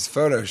about these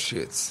photo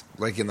shoots,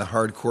 like in the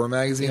hardcore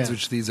magazines,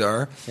 which these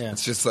are. Yeah.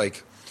 It's just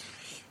like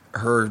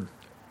her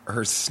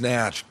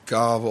snatch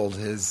gobbled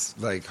his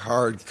like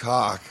hard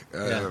cock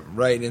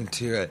right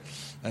into it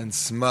and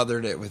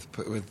smothered it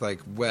with like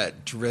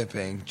wet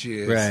dripping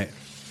juice. Right.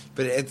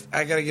 But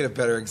I got to get a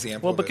better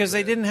example. Well, because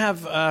they didn't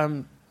have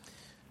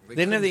they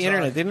didn't have the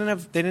internet.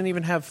 They didn't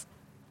even have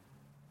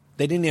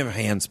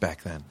hands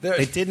back then.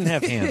 They didn't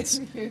have hands.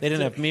 They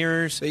didn't have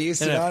mirrors. They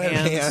used to not have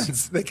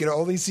hands. They could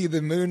only see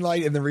the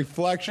moonlight and the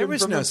reflection.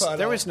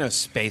 There was no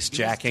space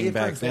jacking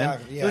back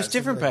then. Yeah, it was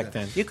different back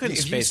then. You couldn't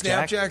space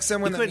jack. You snapjack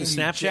someone. You couldn't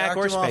snapjack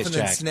or space and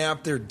jack. Then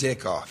snap their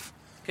dick off.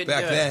 Couldn't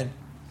back do it. then.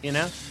 You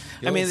know.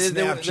 The I mean,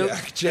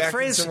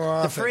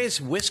 the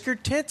phrase "whisker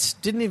tits"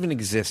 didn't even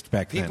exist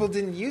back then. People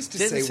didn't used to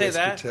say whisker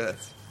that.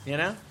 tits. You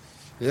know.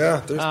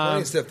 Yeah, there's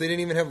plenty of stuff. They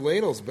didn't even have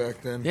ladles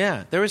back then.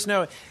 Yeah, there was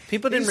no.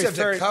 People didn't used to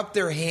refer. have to cup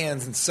their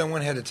hands, and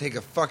someone had to take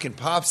a fucking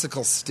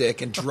popsicle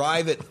stick and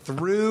drive it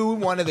through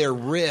one of their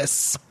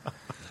wrists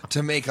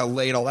to make a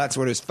ladle. That's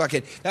what it was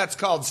fucking. That's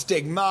called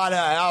stigmata.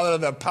 Out of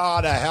the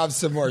potta. Have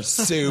some more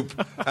soup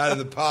out of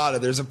the potta.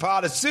 There's a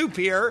pot of soup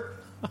here.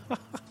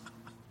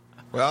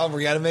 Well,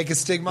 we got to make a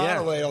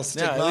stigmata ladle.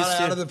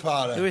 Stigmata out of the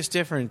potta. It was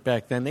different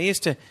back then. They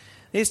used to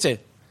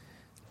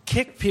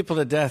kick people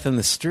to death in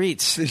the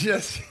streets.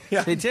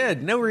 They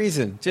did. No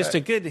reason. Just a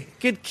good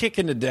kick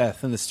into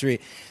death in the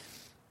street.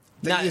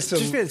 Just for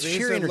the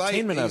sheer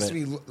entertainment of it. They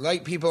used to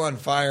light people on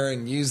fire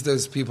and use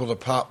those people to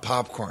pop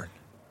popcorn.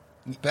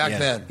 Back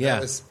then.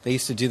 Yeah, they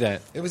used to do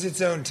that. It was its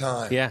own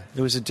time. Yeah,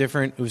 it was a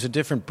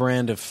different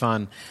brand of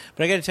fun.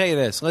 But I got to tell you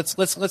this.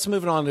 Let's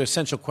move it on to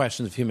essential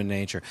questions of human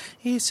nature.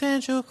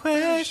 Essential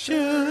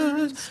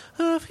questions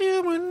of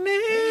human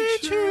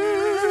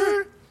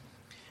nature.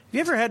 Have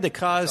you ever had the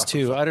cause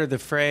to utter the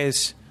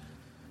phrase,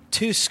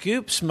 2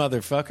 scoops,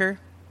 motherfucker?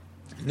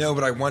 No,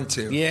 but I want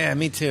to. Yeah,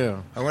 me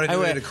too. I want to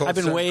do it at a Cold I've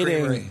been Stone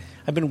waiting. Creamery.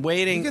 I've been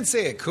waiting. You can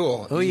say it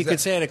cool. Oh, you could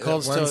say it at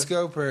Cold Stone. One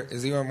scoop, or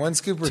is he on 1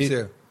 scoop or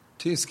 2?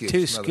 2 scoops.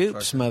 2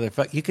 scoops,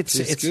 motherfucker. You could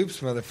say 2 scoops,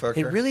 motherfucker.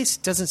 It really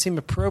doesn't seem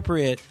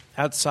appropriate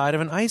outside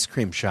of an ice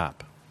cream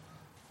shop.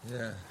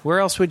 Yeah. Where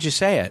else would you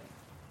say it?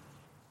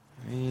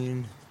 I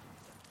mean,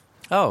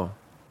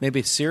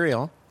 maybe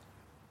cereal.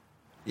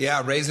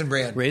 Yeah, Raisin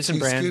Bran. Raisin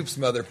Bran. 2 scoops,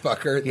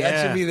 motherfucker. Yeah.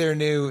 That should be their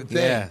new thing.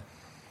 Yeah.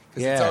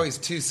 Because it's always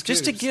 2 scoops.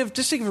 Just to give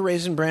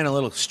Raisin Bran a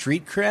little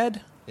street cred.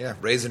 Yeah,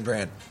 Raisin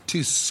Bran.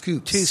 2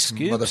 scoops. 2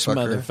 scoops,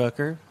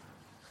 motherfucker.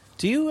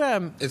 Do you?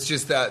 It's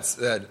just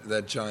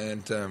that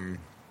giant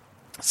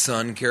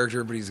sun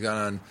character, but he's got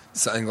on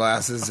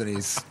sunglasses and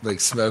he's like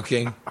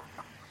smoking.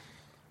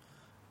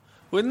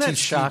 Wouldn't that 2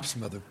 shock?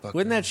 scoops, motherfucker.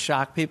 Wouldn't that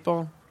shock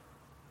people?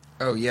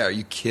 Oh yeah, are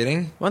you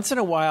kidding? Once in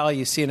a while,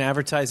 you see an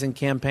advertising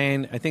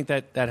campaign. I think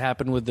that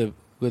happened with the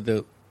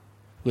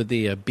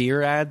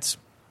beer ads.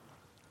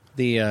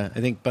 I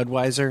think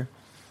Budweiser.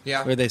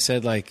 Yeah. Where they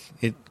said like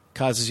it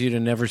causes you to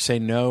never say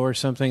no or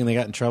something, and they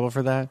got in trouble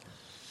for that.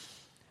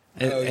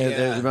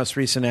 The most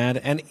recent ad,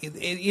 and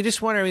you just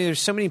wonder. I mean,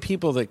 there's so many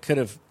people that could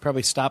have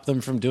probably stopped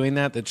them from doing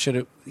that. That should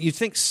have. You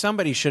think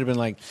somebody should have been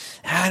like,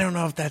 I don't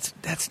know if that's.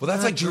 Well,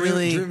 that's like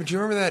really. Do you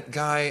remember that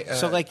guy?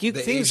 So like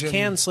things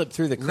can slip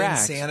through the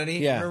cracks. Linsanity.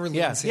 Yeah. Remember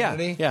Yeah.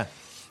 Linsanity? Yeah.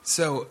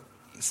 So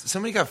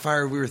somebody got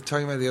fired. We were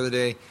talking about it the other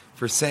day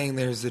for saying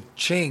there's a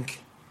chink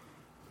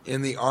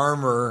in the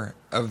armor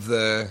of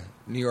the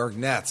New York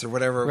Nets or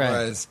whatever it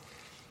was.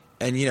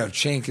 And,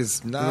 chink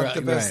is not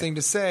the best thing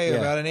to say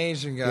about an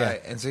Asian guy. Yeah.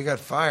 And so he got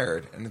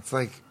fired. And it's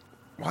like,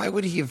 why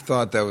would he have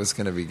thought that was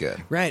going to be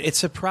good? Right. It's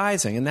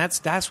surprising. And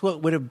that's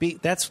what would have been.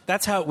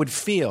 That's how it would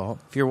feel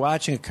if you're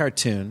watching a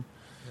cartoon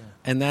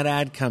and that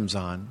ad comes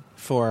on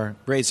for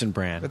Raisin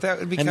Bran. But that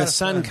would be and kind the of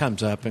sun fun.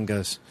 comes up and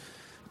goes,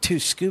 2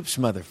 scoops,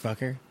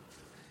 motherfucker.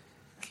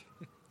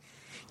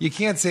 You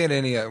can't say it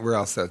anywhere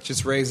else, though.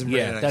 Just Raisin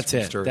Bran. Yeah, that's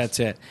it. Stores.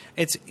 That's it.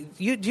 Do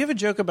you have a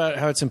joke about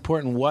how it's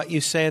important what you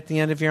say at the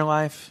end of your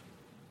life?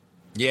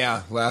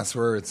 Yeah, last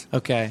words.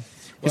 Okay.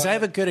 Because I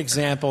have a good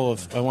example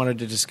I wanted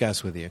to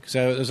discuss with you.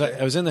 Because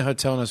I was in the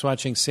hotel and I was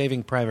watching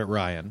Saving Private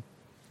Ryan.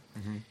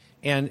 Mm-hmm.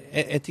 And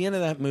at the end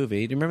of that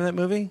movie, do you remember that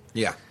movie?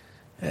 Yeah.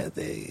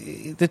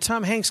 The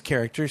Tom Hanks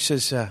character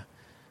says,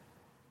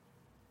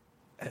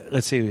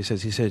 let's see what he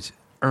says. He says,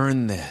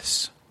 earn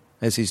this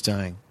as he's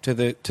dying. To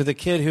the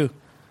kid who,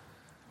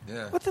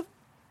 what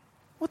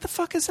the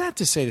fuck is that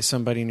to say to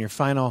somebody in your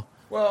final...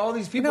 Well, all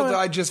these people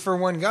died just for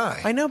one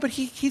guy. I know, but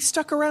he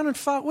stuck around and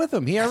fought with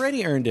him. He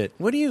already earned it.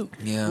 What are you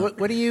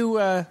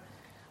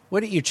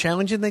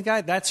challenging the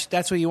guy? That's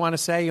what you want to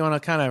say? You want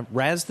to kind of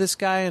razz this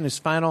guy in his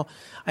final,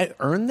 I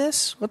earned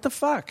this? What the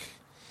fuck?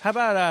 How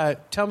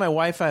about tell my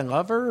wife I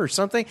love her or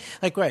something?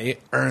 Like, what? You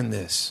earned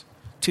this.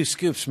 2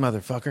 scoops,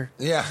 motherfucker.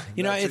 Yeah.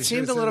 It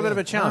seemed a little bit of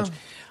a challenge. Well,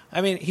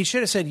 I mean, he should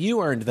have said,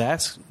 you earned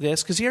this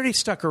because he already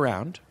stuck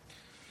around.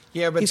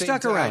 Yeah, but he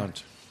stuck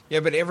around. Yeah,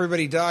 but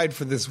everybody died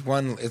for this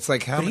one. It's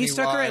like how But many he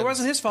stuck around. It lives?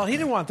 wasn't his fault. He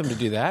didn't want them to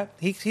do that.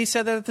 He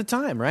said that at the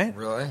time, right?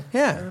 Really?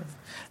 Yeah.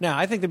 Now,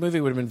 I think the movie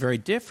would have been very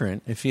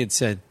different if he had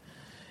said,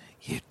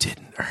 "You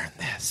didn't earn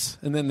this,"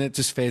 and then it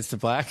just fades to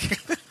black.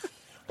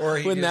 Or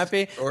he Wouldn't just-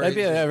 that be? or That'd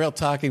he be a just- real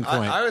talking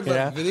point. I would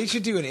yeah? love, but they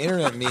should do an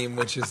internet meme,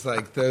 which is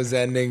like those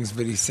endings,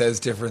 but he says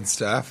different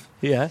stuff.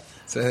 Yeah.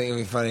 So I think it'd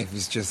be funny if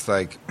he's just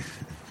like,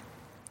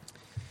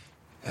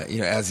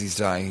 as he's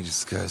dying, he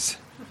just goes,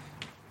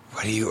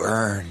 "What do you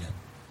earn?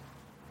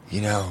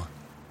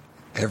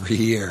 Every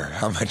year,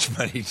 how much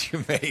money do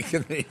you make?"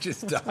 And then he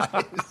just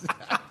dies.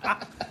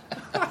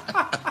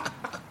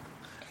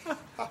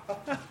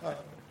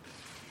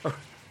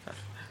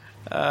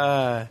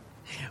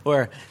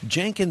 Or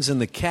Jenkins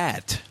and the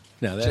Cat.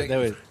 No, that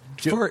was.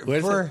 Poor- what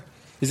is poor- it?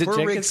 Is it poor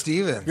Jenkins? Rick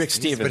Stevens. Rick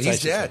Stevens. But he's I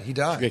should dead. say. He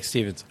died. Rick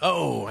Stevens.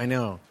 Oh, I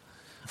know.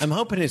 I'm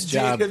hoping his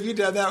Jake, job. have you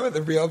done that with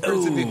a real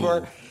person Oh.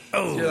 before?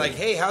 Oh. You're like,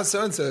 "Hey, how's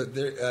so and so?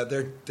 They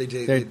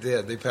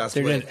passed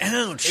They're away." dead.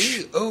 Ouch.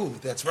 Hey, oh,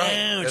 that's right.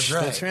 Ouch.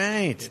 That's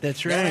right.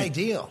 That's Not right.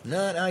 ideal.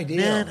 Not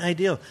ideal. Not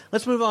ideal.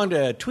 Let's move on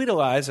to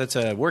Tweedleize. That's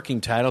a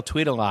working title,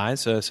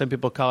 Tweedleize. Some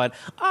people call it,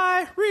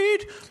 "I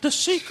read the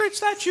secrets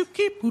that you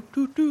keep when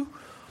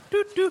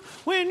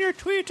you're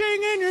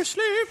tweeting in your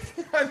sleep.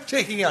 I'm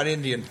taking out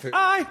Indian food.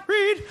 I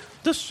read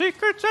the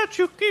secrets that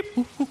you keep."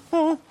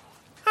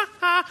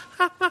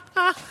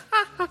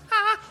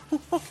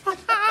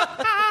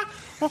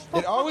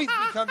 It always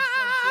becomes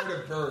some sort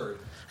of bird.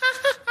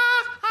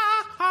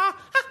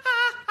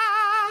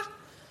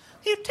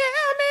 You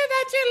tell me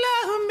that you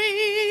love me.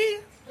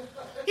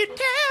 You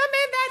tell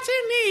me that you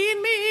need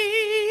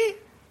me.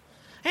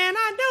 And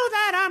I know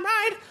that I'm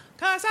right,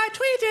 'cause I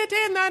tweeted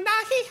in the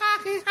night.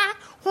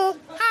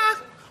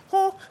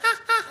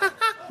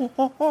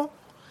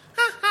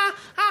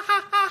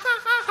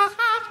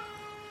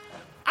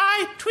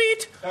 I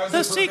tweet That was the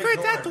the secret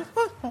perfect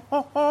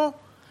that...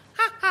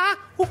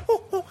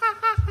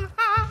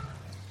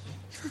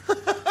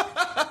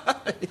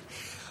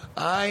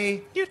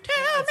 You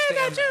tell me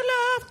that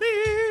you love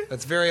me.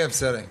 That's very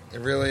upsetting. It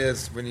really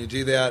is when you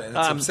do that. And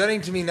it's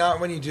upsetting to me not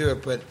when you do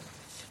it, but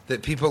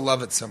that people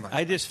love it so much.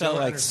 I just felt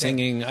Don't like understand.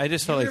 singing. I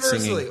just felt like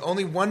Universally, singing.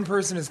 only one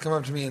person has come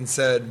up to me and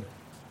said,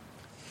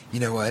 "You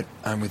know what?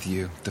 I'm with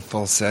you. The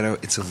falsetto,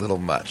 it's a little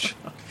much."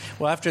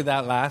 Well, after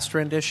that last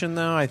rendition,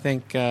 though, I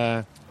think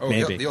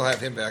maybe You'll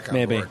have him back on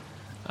maybe. board.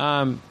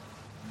 I'm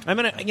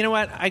gonna. You know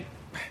what?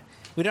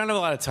 We don't have a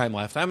lot of time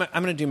left. I'm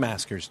gonna do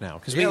maskers now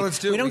because Yeah, let's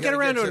do it. we don't We get gotta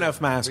around get to to enough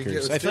it.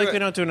 maskers. I Let's feel do like we it.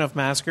 don't do enough And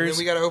maskers. then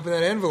we got to open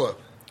that envelope.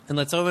 And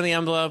let's open the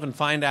envelope and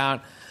find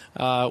out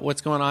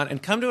what's going on.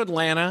 And come to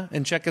Atlanta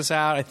and check us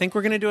out. I think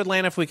we're going to do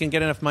Atlanta if we can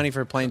get enough money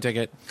for a plane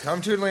ticket.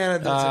 Come to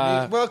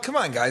Atlanta. Well, come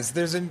on, guys.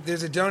 There's a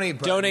donate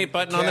button. Donate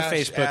button on the Cash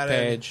Facebook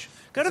added. page.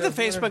 Go to the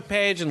So if you Facebook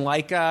page and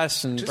like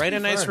us and Just write be a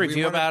nice fun. We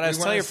review wanna- about we us.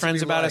 want Tell your us to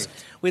friends be about us.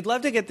 liked. We'd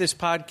love to get this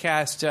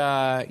podcast,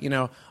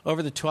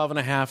 over the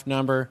 12.5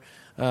 number.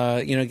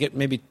 Get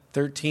maybe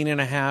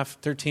 13.5,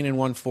 13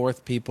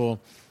 1/4 people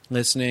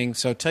listening.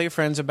 So tell your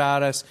friends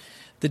about us.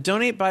 The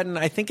donate button,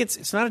 I think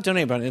it's not a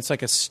donate button. It's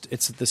like it's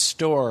the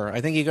store.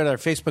 I think you go to our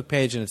Facebook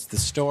page and it's the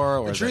store.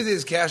 Or The truth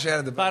is, Cash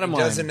added the button. Bottom He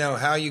line. doesn't know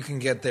how you can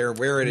get there,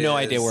 where it is. No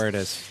idea where it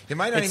is. It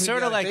might not It's even sort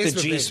be of on like the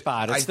Facebook G page.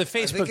 spot. It's the I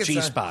think Facebook it's G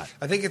on- spot.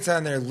 I think it's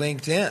on their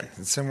LinkedIn.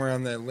 It's somewhere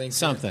on the LinkedIn.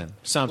 Something.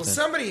 Well,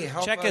 somebody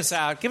help Check us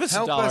out. Give us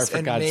help $1 us for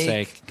and God's make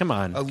sake. Come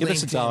on, a give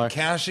us LinkedIn. $1.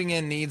 Cashing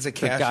in needs a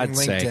For cashing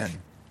God's LinkedIn. sake.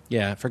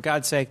 Yeah, for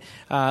God's sake.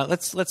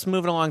 Let's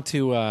move it along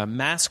to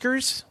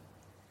maskers.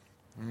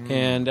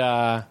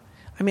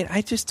 And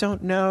I just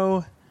don't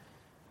know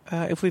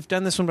if we've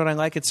done this one, but I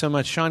like it so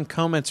much. Sean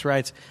Comets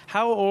writes,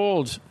 "How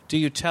old do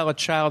you tell a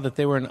child that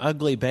they were an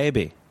ugly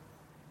baby?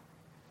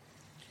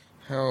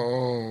 How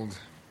old?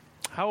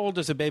 How old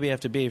does a baby have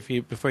to be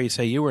before you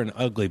say you were an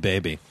ugly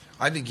baby?"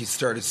 I think you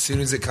start as soon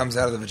as it comes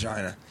out of the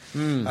vagina.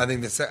 I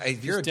think that's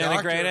if you're a Just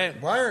doctor. denigrate it?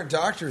 Why aren't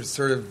doctors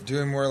sort of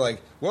doing more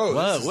like, "Whoa,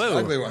 Whoa, this is whoa. an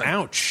ugly one.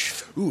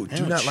 Ouch. Ooh,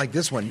 do Ouch. not like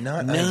this one.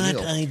 Not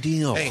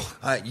ideal. Hey,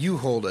 you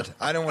hold it.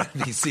 I don't want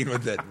to be seen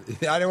with it.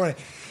 I don't want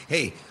to.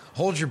 Hey,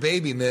 hold your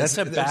baby, miss.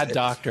 That's a bad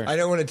doctor. I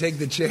don't want to take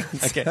the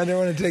chance. Okay. I don't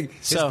want to take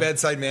his So-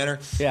 bedside manner.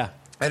 Yeah.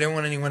 I don't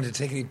want anyone to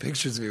take any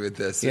pictures of me with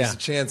this. Yeah. There's a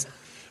chance.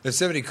 If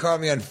somebody caught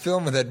me on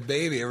film with that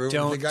baby, everyone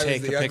Don't would think I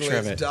take was the a picture of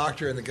ugliest it.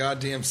 doctor in the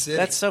goddamn city.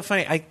 That's so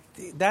funny.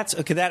 That's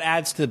okay. That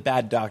adds to the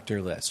bad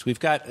doctor list. We've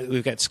got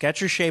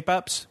Skechers shape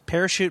ups,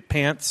 parachute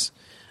pants,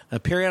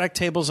 periodic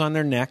tables on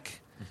their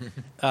neck,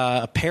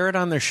 a parrot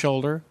on their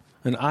shoulder,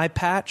 an eye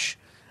patch,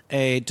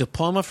 a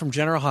diploma from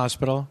General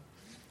Hospital,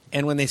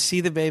 and when they see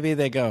the baby,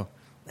 they go,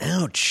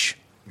 "Ouch,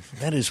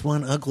 that is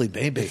one ugly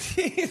baby."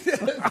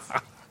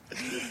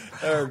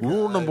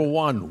 Rule number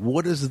 1: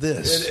 what is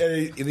this?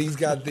 And he's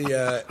got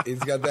the he's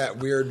got that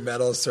weird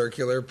metal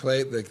circular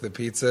plate, like the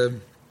pizza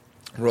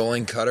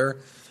rolling cutter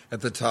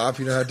at the top.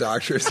 You know how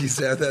doctors used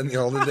to have that in the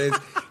olden days?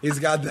 He's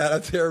got that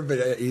up there,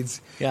 but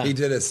he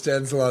did a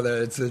stencil on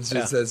there. It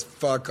just says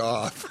 "fuck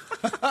off."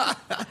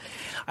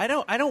 I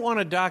don't want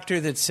a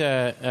doctor that's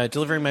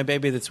delivering my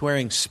baby that's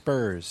wearing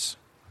spurs.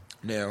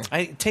 No.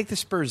 I take the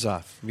spurs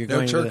off. If you're No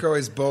going to the-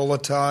 turquoise bowler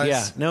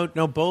ties. Yeah,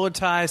 no bowler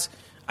ties.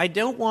 I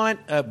don't want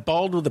a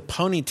bald with a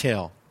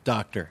ponytail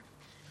doctor.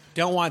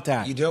 Don't want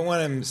that. You don't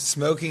want him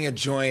smoking a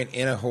joint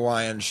in a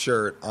Hawaiian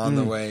shirt on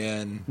the way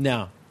in.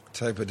 No.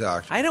 Type of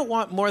doctor. I don't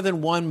want more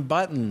than one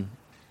button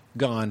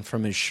gone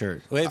from his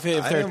shirt. If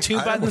there are don't- two I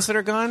don't buttons want- that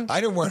are gone,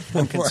 I don't want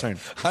I'm more. concerned.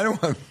 I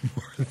don't want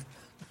more.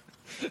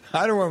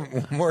 I don't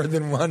want more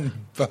than one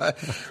butt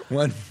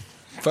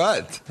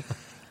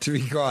to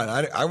be gone.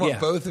 I want Yeah,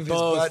 both of his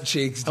butt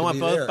cheeks to be I want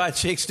both there. butt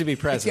cheeks to be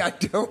present. Yeah,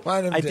 I don't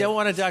want him. I to, don't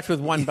want a doctor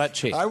with one butt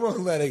cheek. I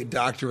won't let a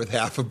doctor with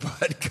half a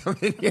butt come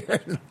in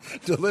here and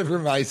deliver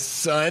my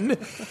son.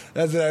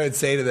 That's what I would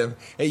say to them.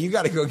 Hey, you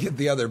got to go get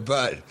the other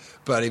butt,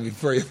 buddy,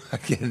 before you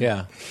fucking.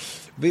 Yeah.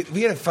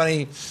 We had a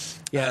funny.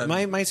 Yeah,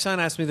 my son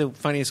asked me the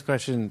funniest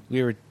question.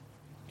 We were,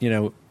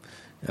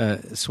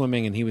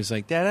 swimming, and he was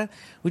like, "Dada,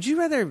 would you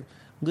rather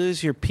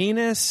lose your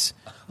penis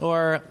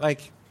or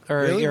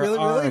Really? your Really?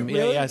 arm?" Really?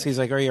 Yeah, yes. He's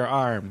like, "Or your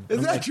arm." Is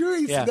I'm that like, true?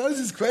 Yeah. That was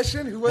his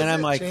question. Who was And I'm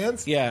that? like,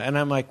 Chance? yeah, and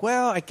I'm like,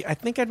 well, I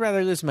think I'd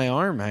rather lose my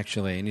arm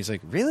actually. And he's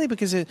like, really?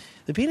 Because the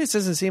penis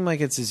doesn't seem like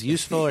it's as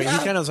useful. Or Yeah. he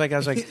kind of was like, I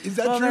was like, Is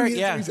that well, true? there- He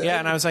yeah, said- yeah.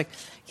 And I was like,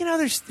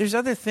 there's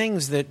other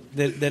things that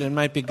it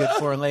might be good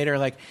for later,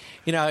 like,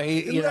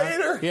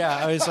 Later? yeah.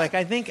 I was like,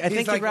 I think He's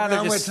you'd like, rather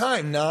around just what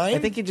time? 9? I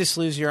think you just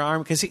lose your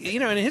arm because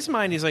in his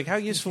mind he's like, how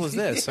useful is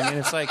this? I mean,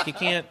 it's like you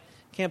can't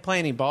play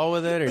any ball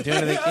with it or do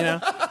anything.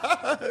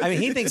 I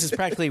mean, he thinks it's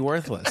practically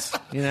worthless.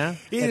 He at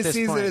just this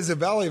sees point. it as a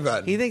belly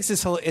button. He thinks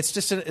it's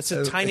just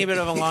a tiny bit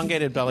of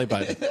elongated belly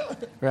button,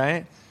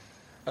 right?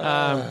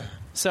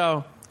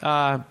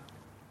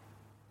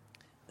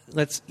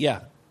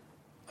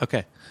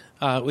 Okay.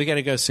 We got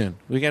to go soon.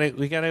 We got to.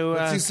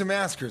 Let's do some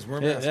maskers.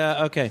 More maskers.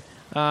 Okay.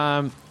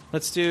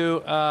 Let's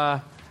do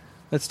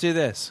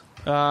this.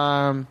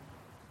 Let's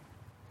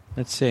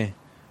see.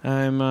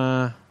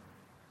 I'm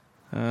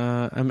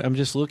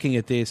just looking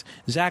at these.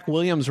 Zach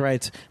Williams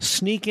writes,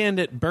 "Sneak in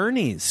at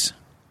Bernie's."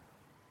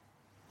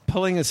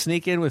 Pulling a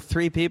sneak in with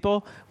 3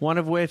 people, one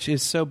of which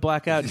is so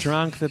blackout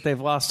drunk that they've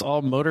lost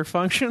all motor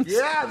functions.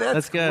 Yeah,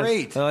 that's good.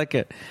 great. I like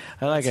it.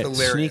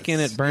 Hilarious. Sneak in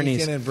at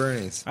Bernie's. Sneak in at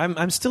Bernie's.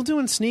 I'm still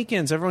doing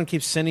sneak-ins. Everyone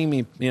keeps sending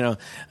me,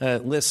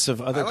 lists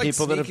of other I like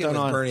people that have sneak in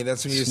done with on Bernie.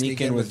 That's when you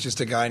sneak in with just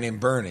a guy named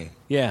Bernie.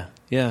 Yeah.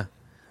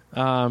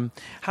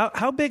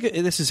 How big?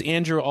 This is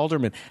Andrew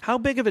Alderman. How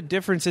big of a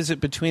difference is it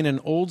between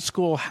an old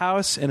school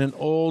house and an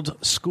old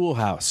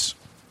schoolhouse?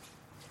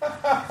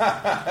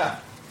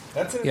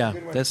 That's a Yeah,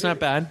 good one that's too. not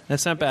bad.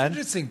 That's not bad.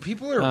 Interesting.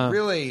 People are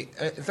really.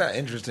 It's not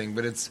interesting,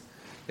 but it's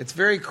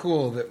very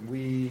cool that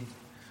we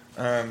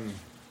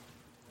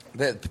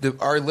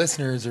our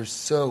listeners are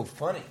so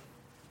funny.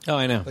 Oh,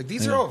 I know. Like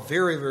these I are know. all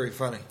very, very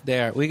funny. They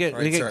are. We get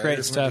Right, sorry, I great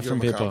just wanted stuff to from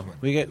give him a people.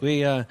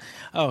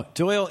 compliment.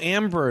 Doyle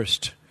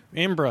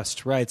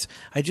Ambrust writes,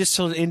 "I just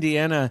told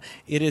Indiana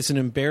it is an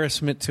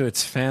embarrassment to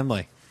its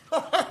family."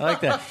 I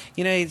like that.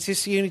 It's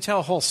just you tell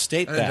a whole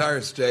state An that.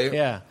 entire state.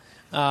 Yeah.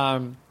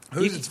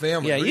 Who's its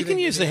family? Yeah, Who do you you can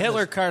think use the Indiana's-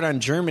 Hitler card on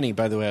Germany,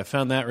 by the way. I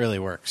found that really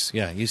works.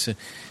 Yeah, you should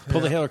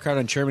pull the Hitler card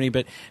on Germany,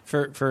 but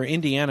for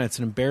Indiana, it's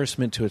an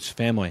embarrassment to its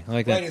family. I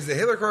like that. Wait, is the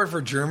Hitler card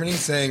for Germany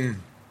saying,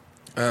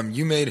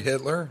 "You made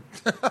Hitler"?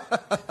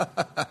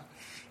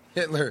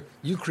 Hitler,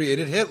 you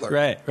created Hitler.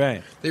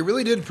 Right. They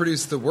really did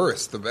produce the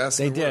worst, the best.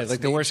 They the did. worst.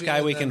 Like the worst Nietzsche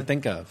guy we and can then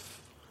think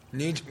of.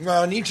 Nietzsche.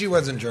 Well, Nietzsche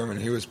wasn't German;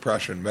 he was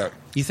Prussian. But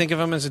You think of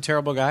him as a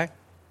terrible guy?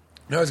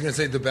 no, I was going to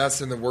say the best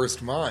and the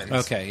worst minds.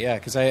 Okay, yeah,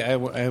 because I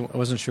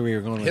wasn't sure where you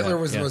were going with Hitler that.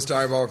 was the Yeah. most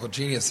diabolical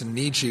genius, and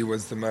Nietzsche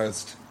was the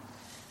most.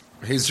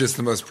 He's just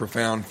the most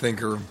profound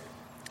thinker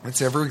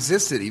that's ever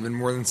existed, even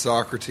more than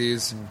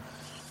Socrates,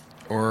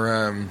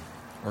 or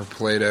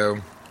Plato,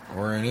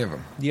 or any of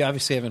them. You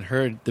obviously haven't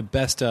heard the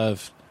best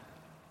of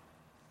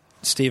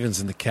Stevens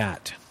and the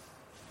Cat,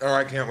 Oh,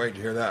 I can't wait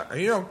to hear that.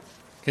 And,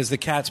 because the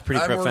Cat's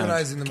pretty I'm profound.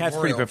 organizing the Cat's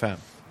pretty memorial.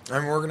 profound.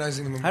 I'm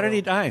organizing the memorial. How did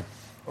he die?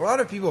 A lot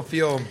of people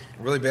feel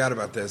really bad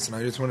about this, and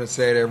I just want to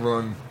say to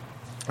everyone,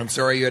 I'm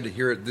sorry you had to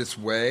hear it this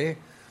way.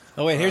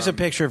 Oh wait, here's a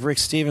picture of Rick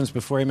Stevens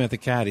before he met the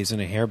Cat. He's in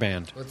a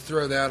hairband. Let's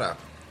throw that up.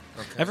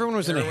 Okay. Everyone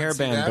was in a Everyone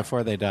see hairband that?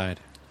 before they died.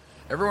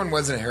 Everyone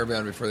was in a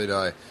hairband before they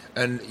die.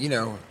 And,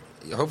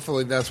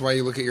 hopefully that's why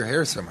you look at your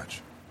hair so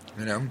much.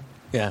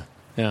 Yeah.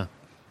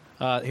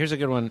 Here's a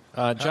good one.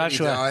 How did he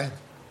Joshua. die?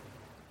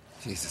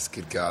 Jesus,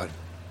 good God.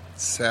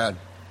 It's sad.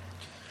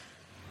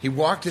 He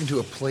walked into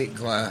a plate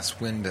glass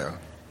window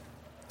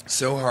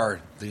so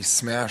hard that he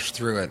smashed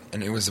through it,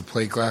 and it was a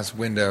plate glass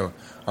window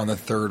on the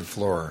 3rd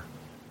floor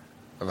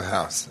of a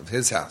house, of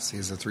his house. He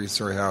has a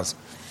 3-story house.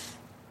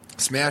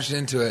 Smashed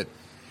into it.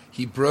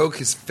 He broke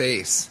his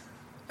face,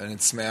 and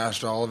it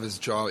smashed all of his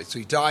jaw. So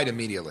he died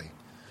immediately.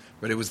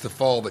 But it was the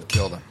fall that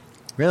killed him.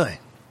 Really?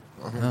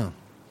 Oh,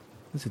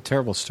 that's a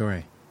terrible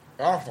story.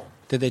 Awful.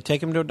 Did they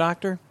take him to a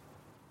doctor?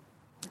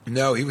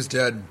 No, he was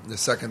dead the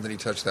second that he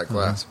touched that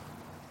glass.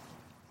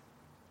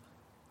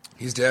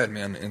 He's dead,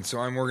 man. And so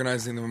I'm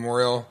organizing the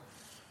memorial.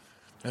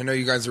 I know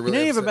you guys are really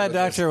You have a upset bad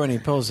about this. doctor when he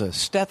pulls a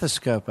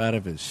stethoscope out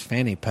of his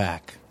fanny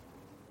pack.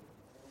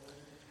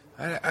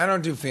 I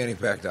don't do fanny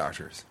pack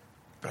doctors.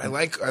 But I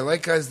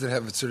like guys that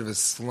have sort of a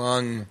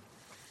slung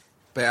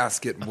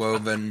basket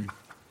woven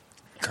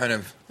kind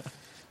of,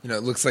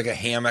 it looks like a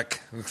hammock.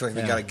 It looks like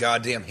they got a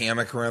goddamn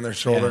hammock around their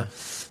shoulder.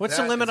 Yeah. What's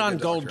the limit on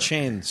gold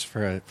chains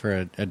for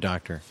a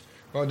doctor?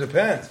 Well, it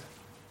depends.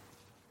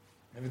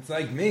 If it's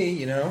like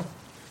me,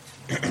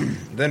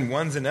 then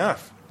one's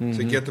enough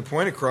to get the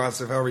point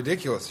across of how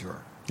ridiculous you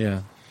are.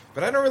 Yeah.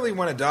 But I don't really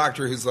want a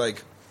doctor who's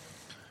like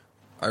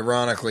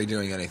ironically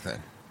doing anything.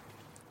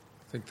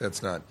 I think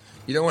that's not.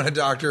 You don't want a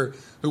doctor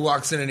who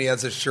walks in and he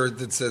has a shirt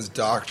that says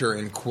doctor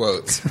in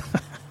quotes.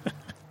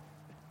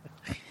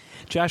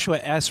 Joshua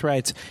S.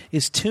 writes,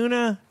 if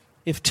tuna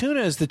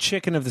is the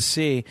chicken of the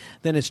sea,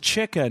 then is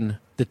chicken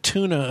the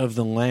tuna of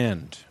the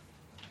land?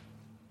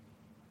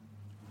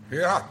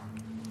 Yeah.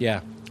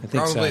 Yeah, I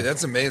think so. Probably.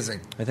 That's amazing.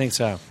 I think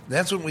so.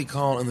 That's what we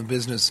call in the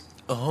business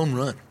a home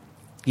run.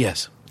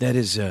 Yes, that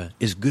is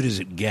as good as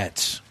it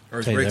gets. Or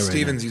as Rick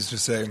Stevens used to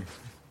say,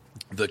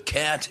 the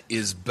cat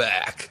is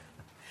back.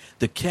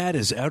 The cat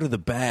is out of the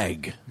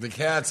bag. The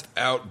cat's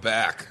out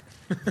back.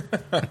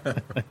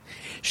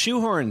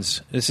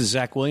 Shoehorns. This is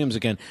Zach Williams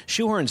again.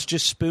 Shoehorns,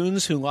 just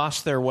spoons who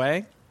lost their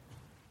way?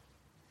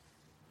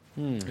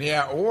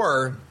 Yeah,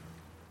 or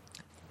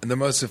the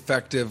most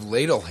effective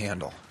ladle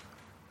handle.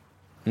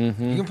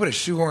 Mm-hmm. You can put a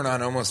shoehorn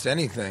on almost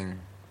anything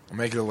and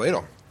make it a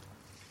ladle.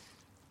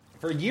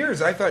 For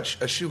years, I thought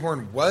a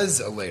shoehorn was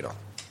a ladle.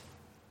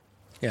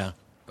 Yeah.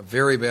 A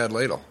very bad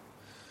ladle.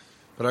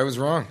 But I was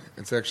wrong.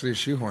 It's actually a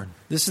shoehorn.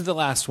 This is the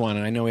last one,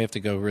 and I know we have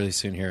to go really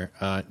soon here.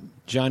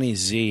 Johnny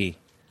Z.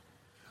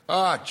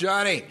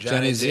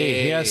 Johnny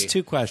Z. He has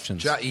two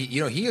questions. He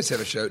used to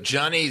have a show.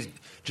 Johnny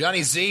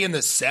Z and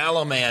the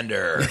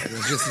salamander. It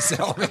was just the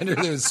salamander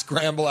that would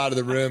scramble out of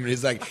the room, and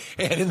he's like,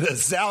 and the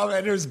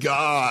salamander's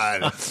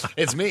gone.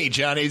 It's me,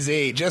 Johnny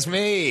Z. Just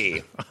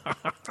me.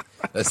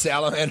 The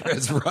salamander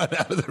has run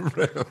out of the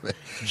room.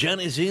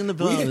 Johnny Z and the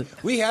building.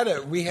 We had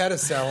a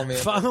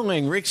salamander.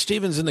 Following Rick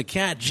Stevens and the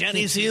cat,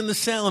 Johnny Z and the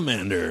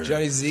salamander.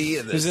 Johnny Z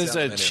and the Is this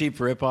salamander. a cheap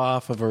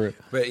ripoff of a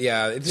But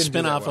yeah, it didn't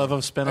spin-off do that well. of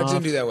a spin-off? It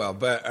didn't do that well,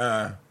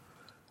 but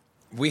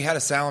we had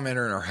a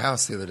salamander in our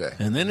house the other day.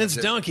 And then it's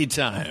donkey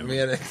time. We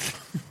had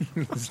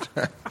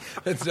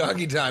it's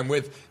donkey time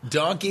with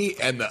Donkey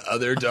and the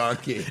other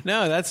donkey.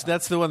 No,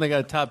 that's the one that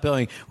got top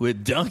billing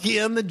with Donkey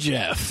and the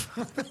Jeff.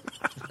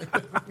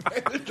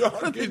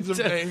 Donkey's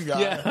the main guy.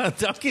 Yeah,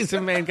 Donkey's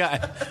the main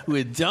guy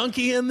with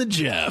Donkey and the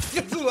Jeff.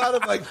 It's a lot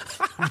of like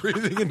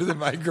breathing into the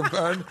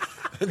microphone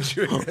and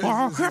chewing.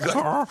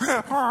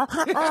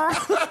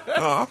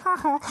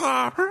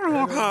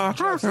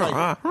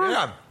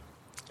 Yeah,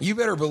 you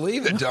better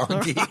believe it,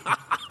 Donkey. They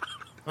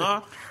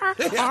call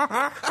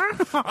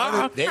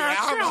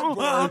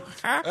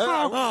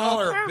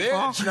her a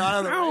bitch, not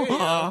on the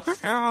radio.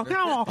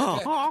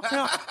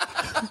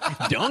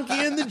 Donkey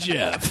and the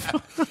Jeff.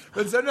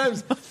 But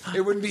sometimes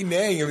it wouldn't be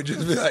neighing; it would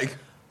just be like.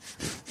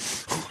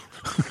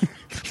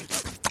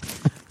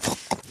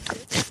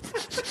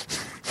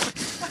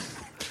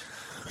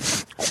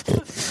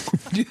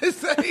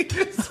 just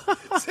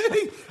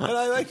sitting, and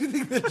I like to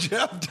think that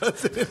Jeff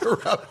doesn't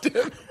interrupt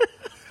him.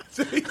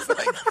 So he's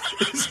like,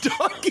 is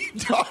Donkey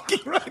talking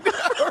right now?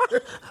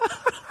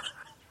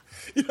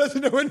 He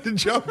doesn't know when to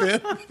jump in.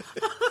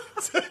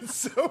 So it's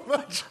so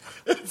much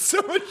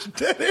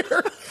dead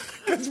air.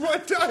 Because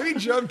one time he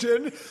jumped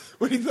in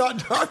when he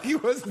thought Donkey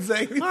wasn't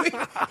saying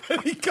anything,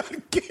 and he got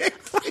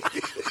kicked.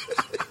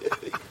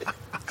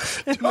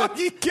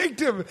 Donkey kicked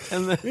him.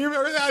 You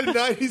remember that in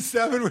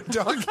 97 when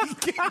Donkey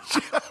kicked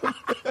Jeff?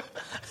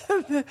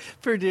 The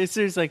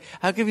producer's like,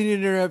 how come you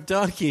didn't interrupt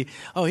Donkey?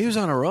 Oh, he was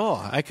on a roll.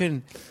 I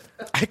couldn't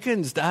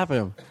stop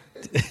him.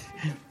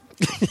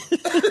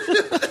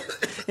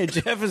 And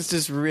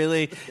Jeff's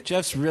really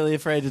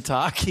afraid to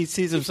talk. He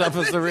sees himself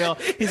as he's the real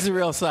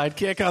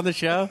sidekick on the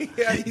show.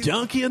 Yeah,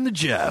 Donkey and the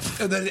Jeff.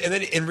 And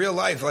then in real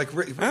life, like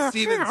Rick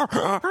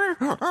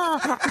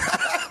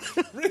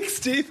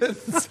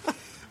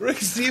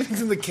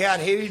Stevens and the cat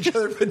hate each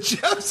other, but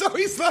Jeff's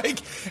always like,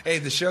 hey,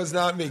 the show's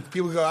not me.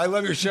 People go, I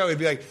love your show. He'd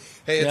be like,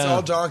 hey, it's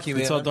all Donkey,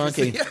 man. It's all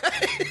Donkey.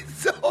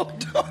 It's all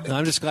Donkey.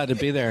 I'm just glad to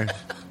be there.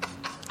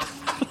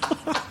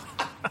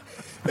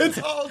 It's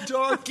all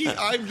Donkey.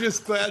 I'm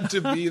just glad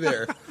to be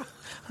there.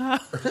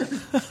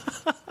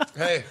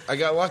 Hey, I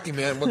got lucky,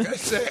 man. What can I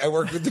say? I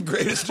work with the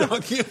greatest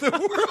donkey in the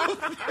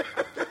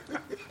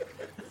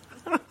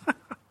world.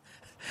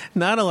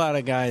 Not a lot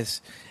of guys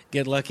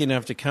get lucky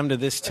enough to come to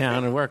this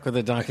town and work with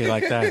a donkey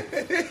like that.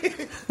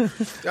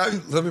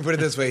 Let me put it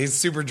this way. He's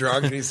super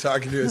drunk and he's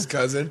talking to his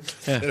cousin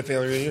at a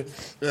family reunion.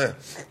 Yeah.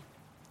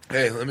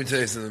 Hey, let me tell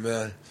you something,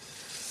 man.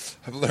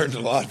 I've learned a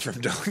lot from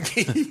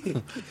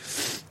Donkey.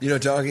 You know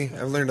Donkey?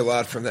 I've learned a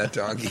lot from that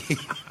donkey.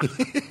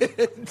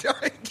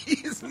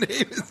 Donkey's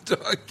name is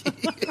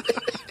Donkey.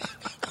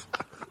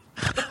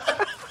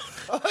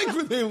 I like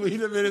they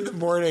lead him in the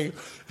morning.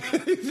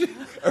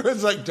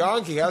 Everyone's like,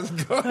 donkey, how's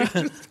it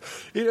going?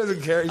 He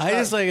doesn't care. I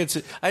just like it's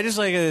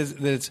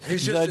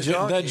He's just a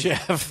donkey.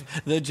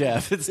 the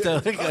Jeff. It's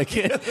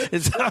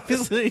it's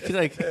obviously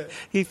like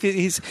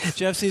he's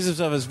Jeff sees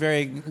himself as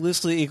very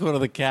loosely equal to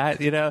the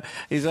cat. You know,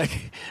 he's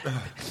like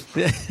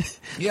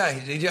yeah,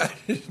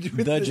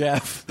 the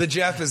Jeff. The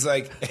Jeff is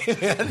like,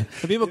 hey, man,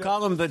 People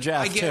call him the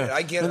Jeff. I get it.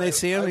 I get when it. they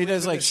see him, he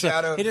does like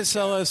he does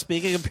solo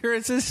speaking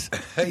appearances.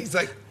 He's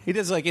like. He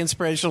does like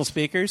inspirational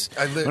speakers.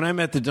 When I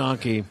met the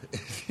donkey,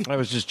 I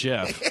was just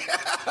Jeff.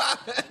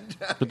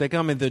 But they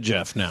call me the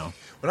Jeff now.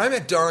 When I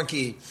met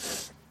Donkey,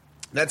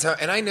 that's how,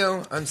 and I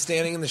know I'm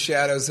standing in the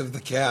shadows of the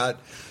cat,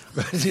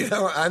 but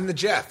I'm the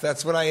Jeff.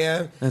 That's what I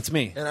am. That's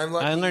me. And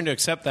I learned to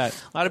accept that.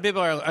 A lot of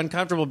people are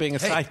uncomfortable being a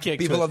sidekick.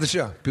 People love the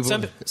show.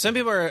 Some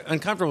people are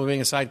uncomfortable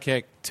being a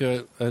sidekick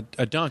to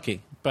a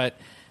donkey, but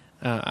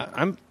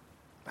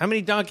how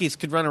many donkeys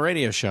could run a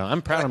radio show?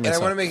 I'm proud of myself.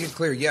 And I want to make it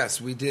clear,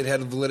 yes, we did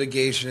have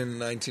litigation in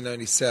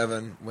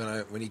 1997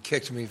 when he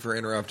kicked me for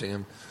interrupting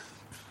him.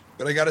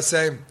 But I got to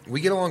say, we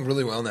get along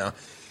really well now.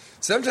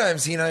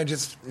 Sometimes he and I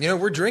just,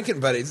 we're drinking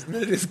buddies, and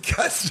it just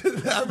cuts to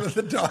them, and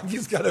the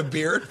donkey's got a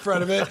beer in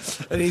front of it,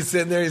 and he's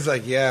sitting there, he's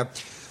like, yeah,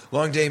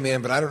 long day,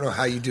 man, but I don't know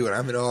how you do it.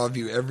 I'm in awe of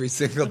you every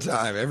single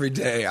time. Every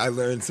day I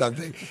learn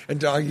something. And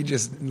Donkey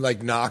just,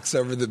 knocks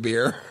over the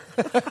beer.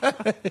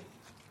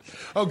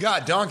 Oh,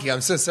 God, Donkey, I'm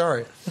so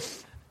sorry.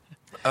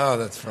 Oh,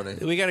 that's funny.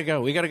 We got to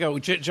go.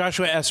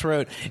 Joshua S.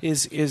 wrote, Johnny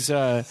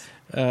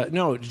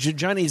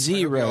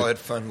Z wrote. We all had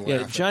fun laughing.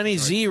 Yeah, Johnny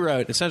Z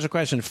wrote, essential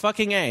question,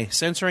 fucking A,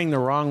 censoring the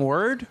wrong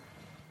word?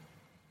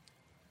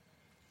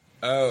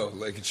 Oh,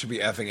 like it should be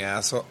effing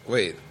asshole?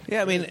 Wait.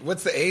 Yeah, I mean.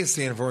 What's the A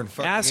stand for in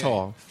fucking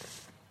asshole. A?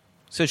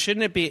 So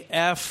shouldn't it be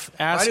F,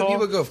 asshole? Why do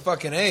people go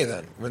fucking A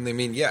then when they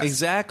mean yes?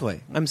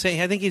 Exactly. I'm saying,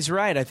 I think he's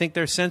right. I think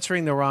they're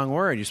censoring the wrong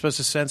word. You're supposed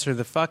to censor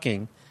the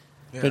fucking.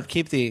 Yeah. But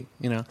keep the,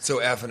 So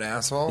F and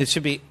asshole? It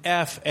should be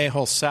F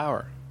a-hole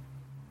sour.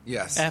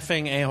 Yes.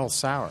 Effing a-hole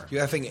sour. You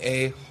effing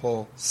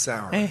a-hole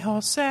sour.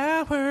 A-hole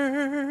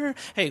sour.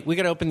 Hey, we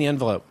got to open the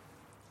envelope.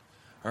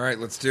 All right,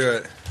 let's do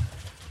it.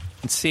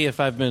 And see if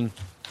I've been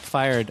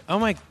fired. Oh,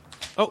 my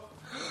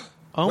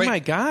Wait, my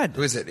God.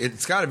 Who is it?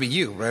 It's got to be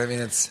you, right? I mean,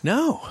 it's...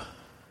 No.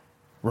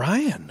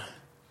 Ryan.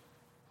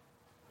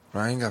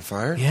 Ryan got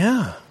fired?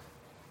 Yeah.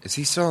 Is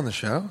he still on the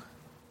show?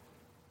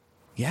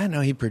 Yeah,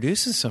 no, he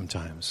produces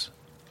sometimes.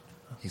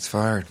 He's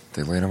fired.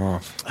 They laid him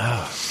off.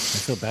 Oh, I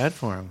feel bad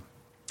for him.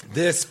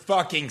 This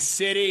fucking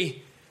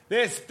city.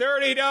 This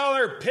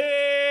 $30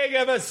 pig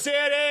of a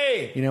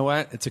city. You know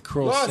what? It's a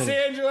cruel Los city.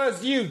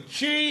 Angeles, you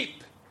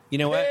cheap You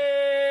know what?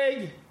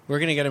 pig. We're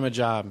going to get him a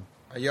job.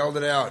 I yelled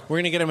it out. We're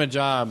going to get him a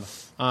job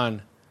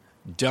on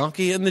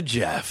Donkey and the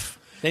Jeff.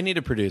 They need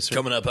a producer.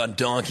 Coming up on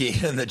Donkey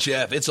and the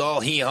Jeff. It's all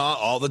hee-haw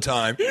all the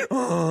time.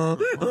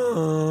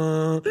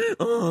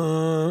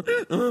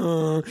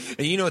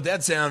 And you know what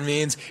that sound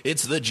means?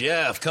 It's the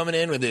Jeff coming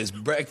in with his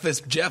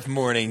breakfast Jeff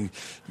morning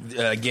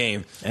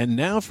game. And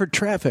now for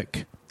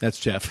traffic. That's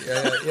Jeff.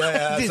 Yeah.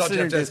 That's all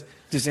Jeff does.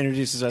 Just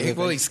introduces other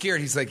Well, things. he's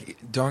scared. He's like,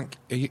 you're done?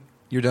 Are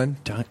you done,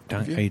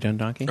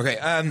 Donkey? Okay.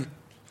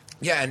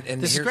 Yeah, and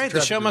This is here's great. The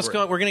traffic show must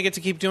report. go. We're going to get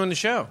to keep doing the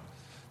show.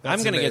 That's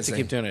I'm going to get to amazing.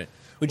 keep doing it.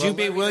 Would Well, you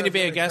be let me willing know to be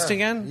if a you guest come.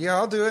 again? Yeah,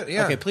 I'll do it.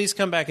 Yeah. Okay, please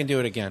come back and do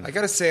it again. I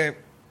got to say,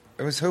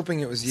 I was hoping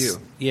it was you.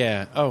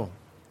 Yeah. Oh,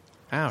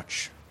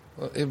 ouch.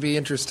 Well, it'd be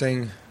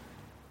interesting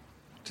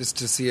just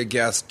to see a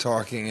guest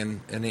talking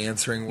and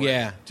answering what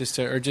Yeah, just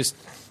they air.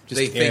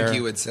 think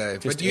you would say.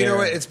 Just But you know air.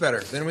 what? It's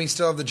better. Then we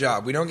still have the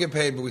job. We don't get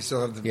paid, but we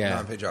still have the Yeah.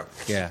 non-paid job.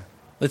 Yeah.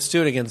 Let's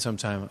do it again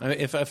sometime. I mean,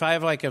 if I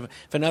have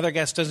if another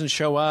guest doesn't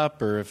show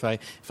up, or if I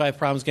have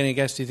problems getting a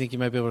guest, do you think you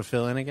might be able to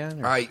fill in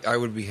again? Or? I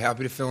would be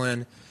happy to fill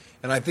in.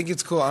 And I think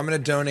it's cool. I'm going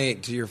to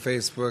donate to your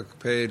Facebook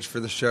page for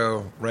the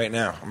show right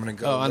now. I'm going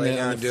to go on right the,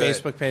 now on and the do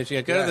Facebook it. page.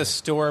 Yeah, go to the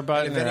store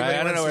button. And if Or, anybody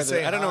I don't know where wants to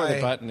say I don't know where the hi-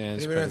 button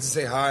is. Anybody wants to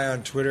say hi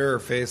on Twitter or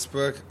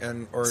Facebook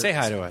or Say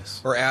hi to us.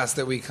 or ask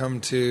that we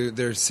come to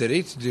their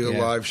city to do a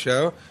Yeah. live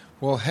show.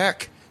 Well,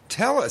 heck,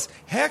 tell us.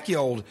 Heck, you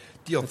old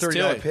Let's do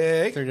 $30 it.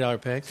 pig.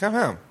 $30 pig. Come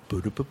home.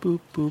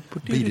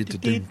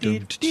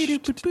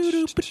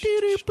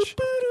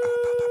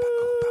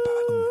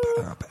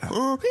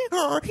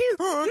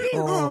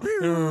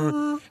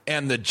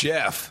 And the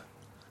Jeff.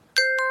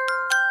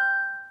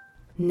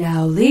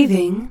 Now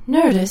leaving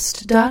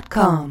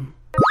Nerdist.com.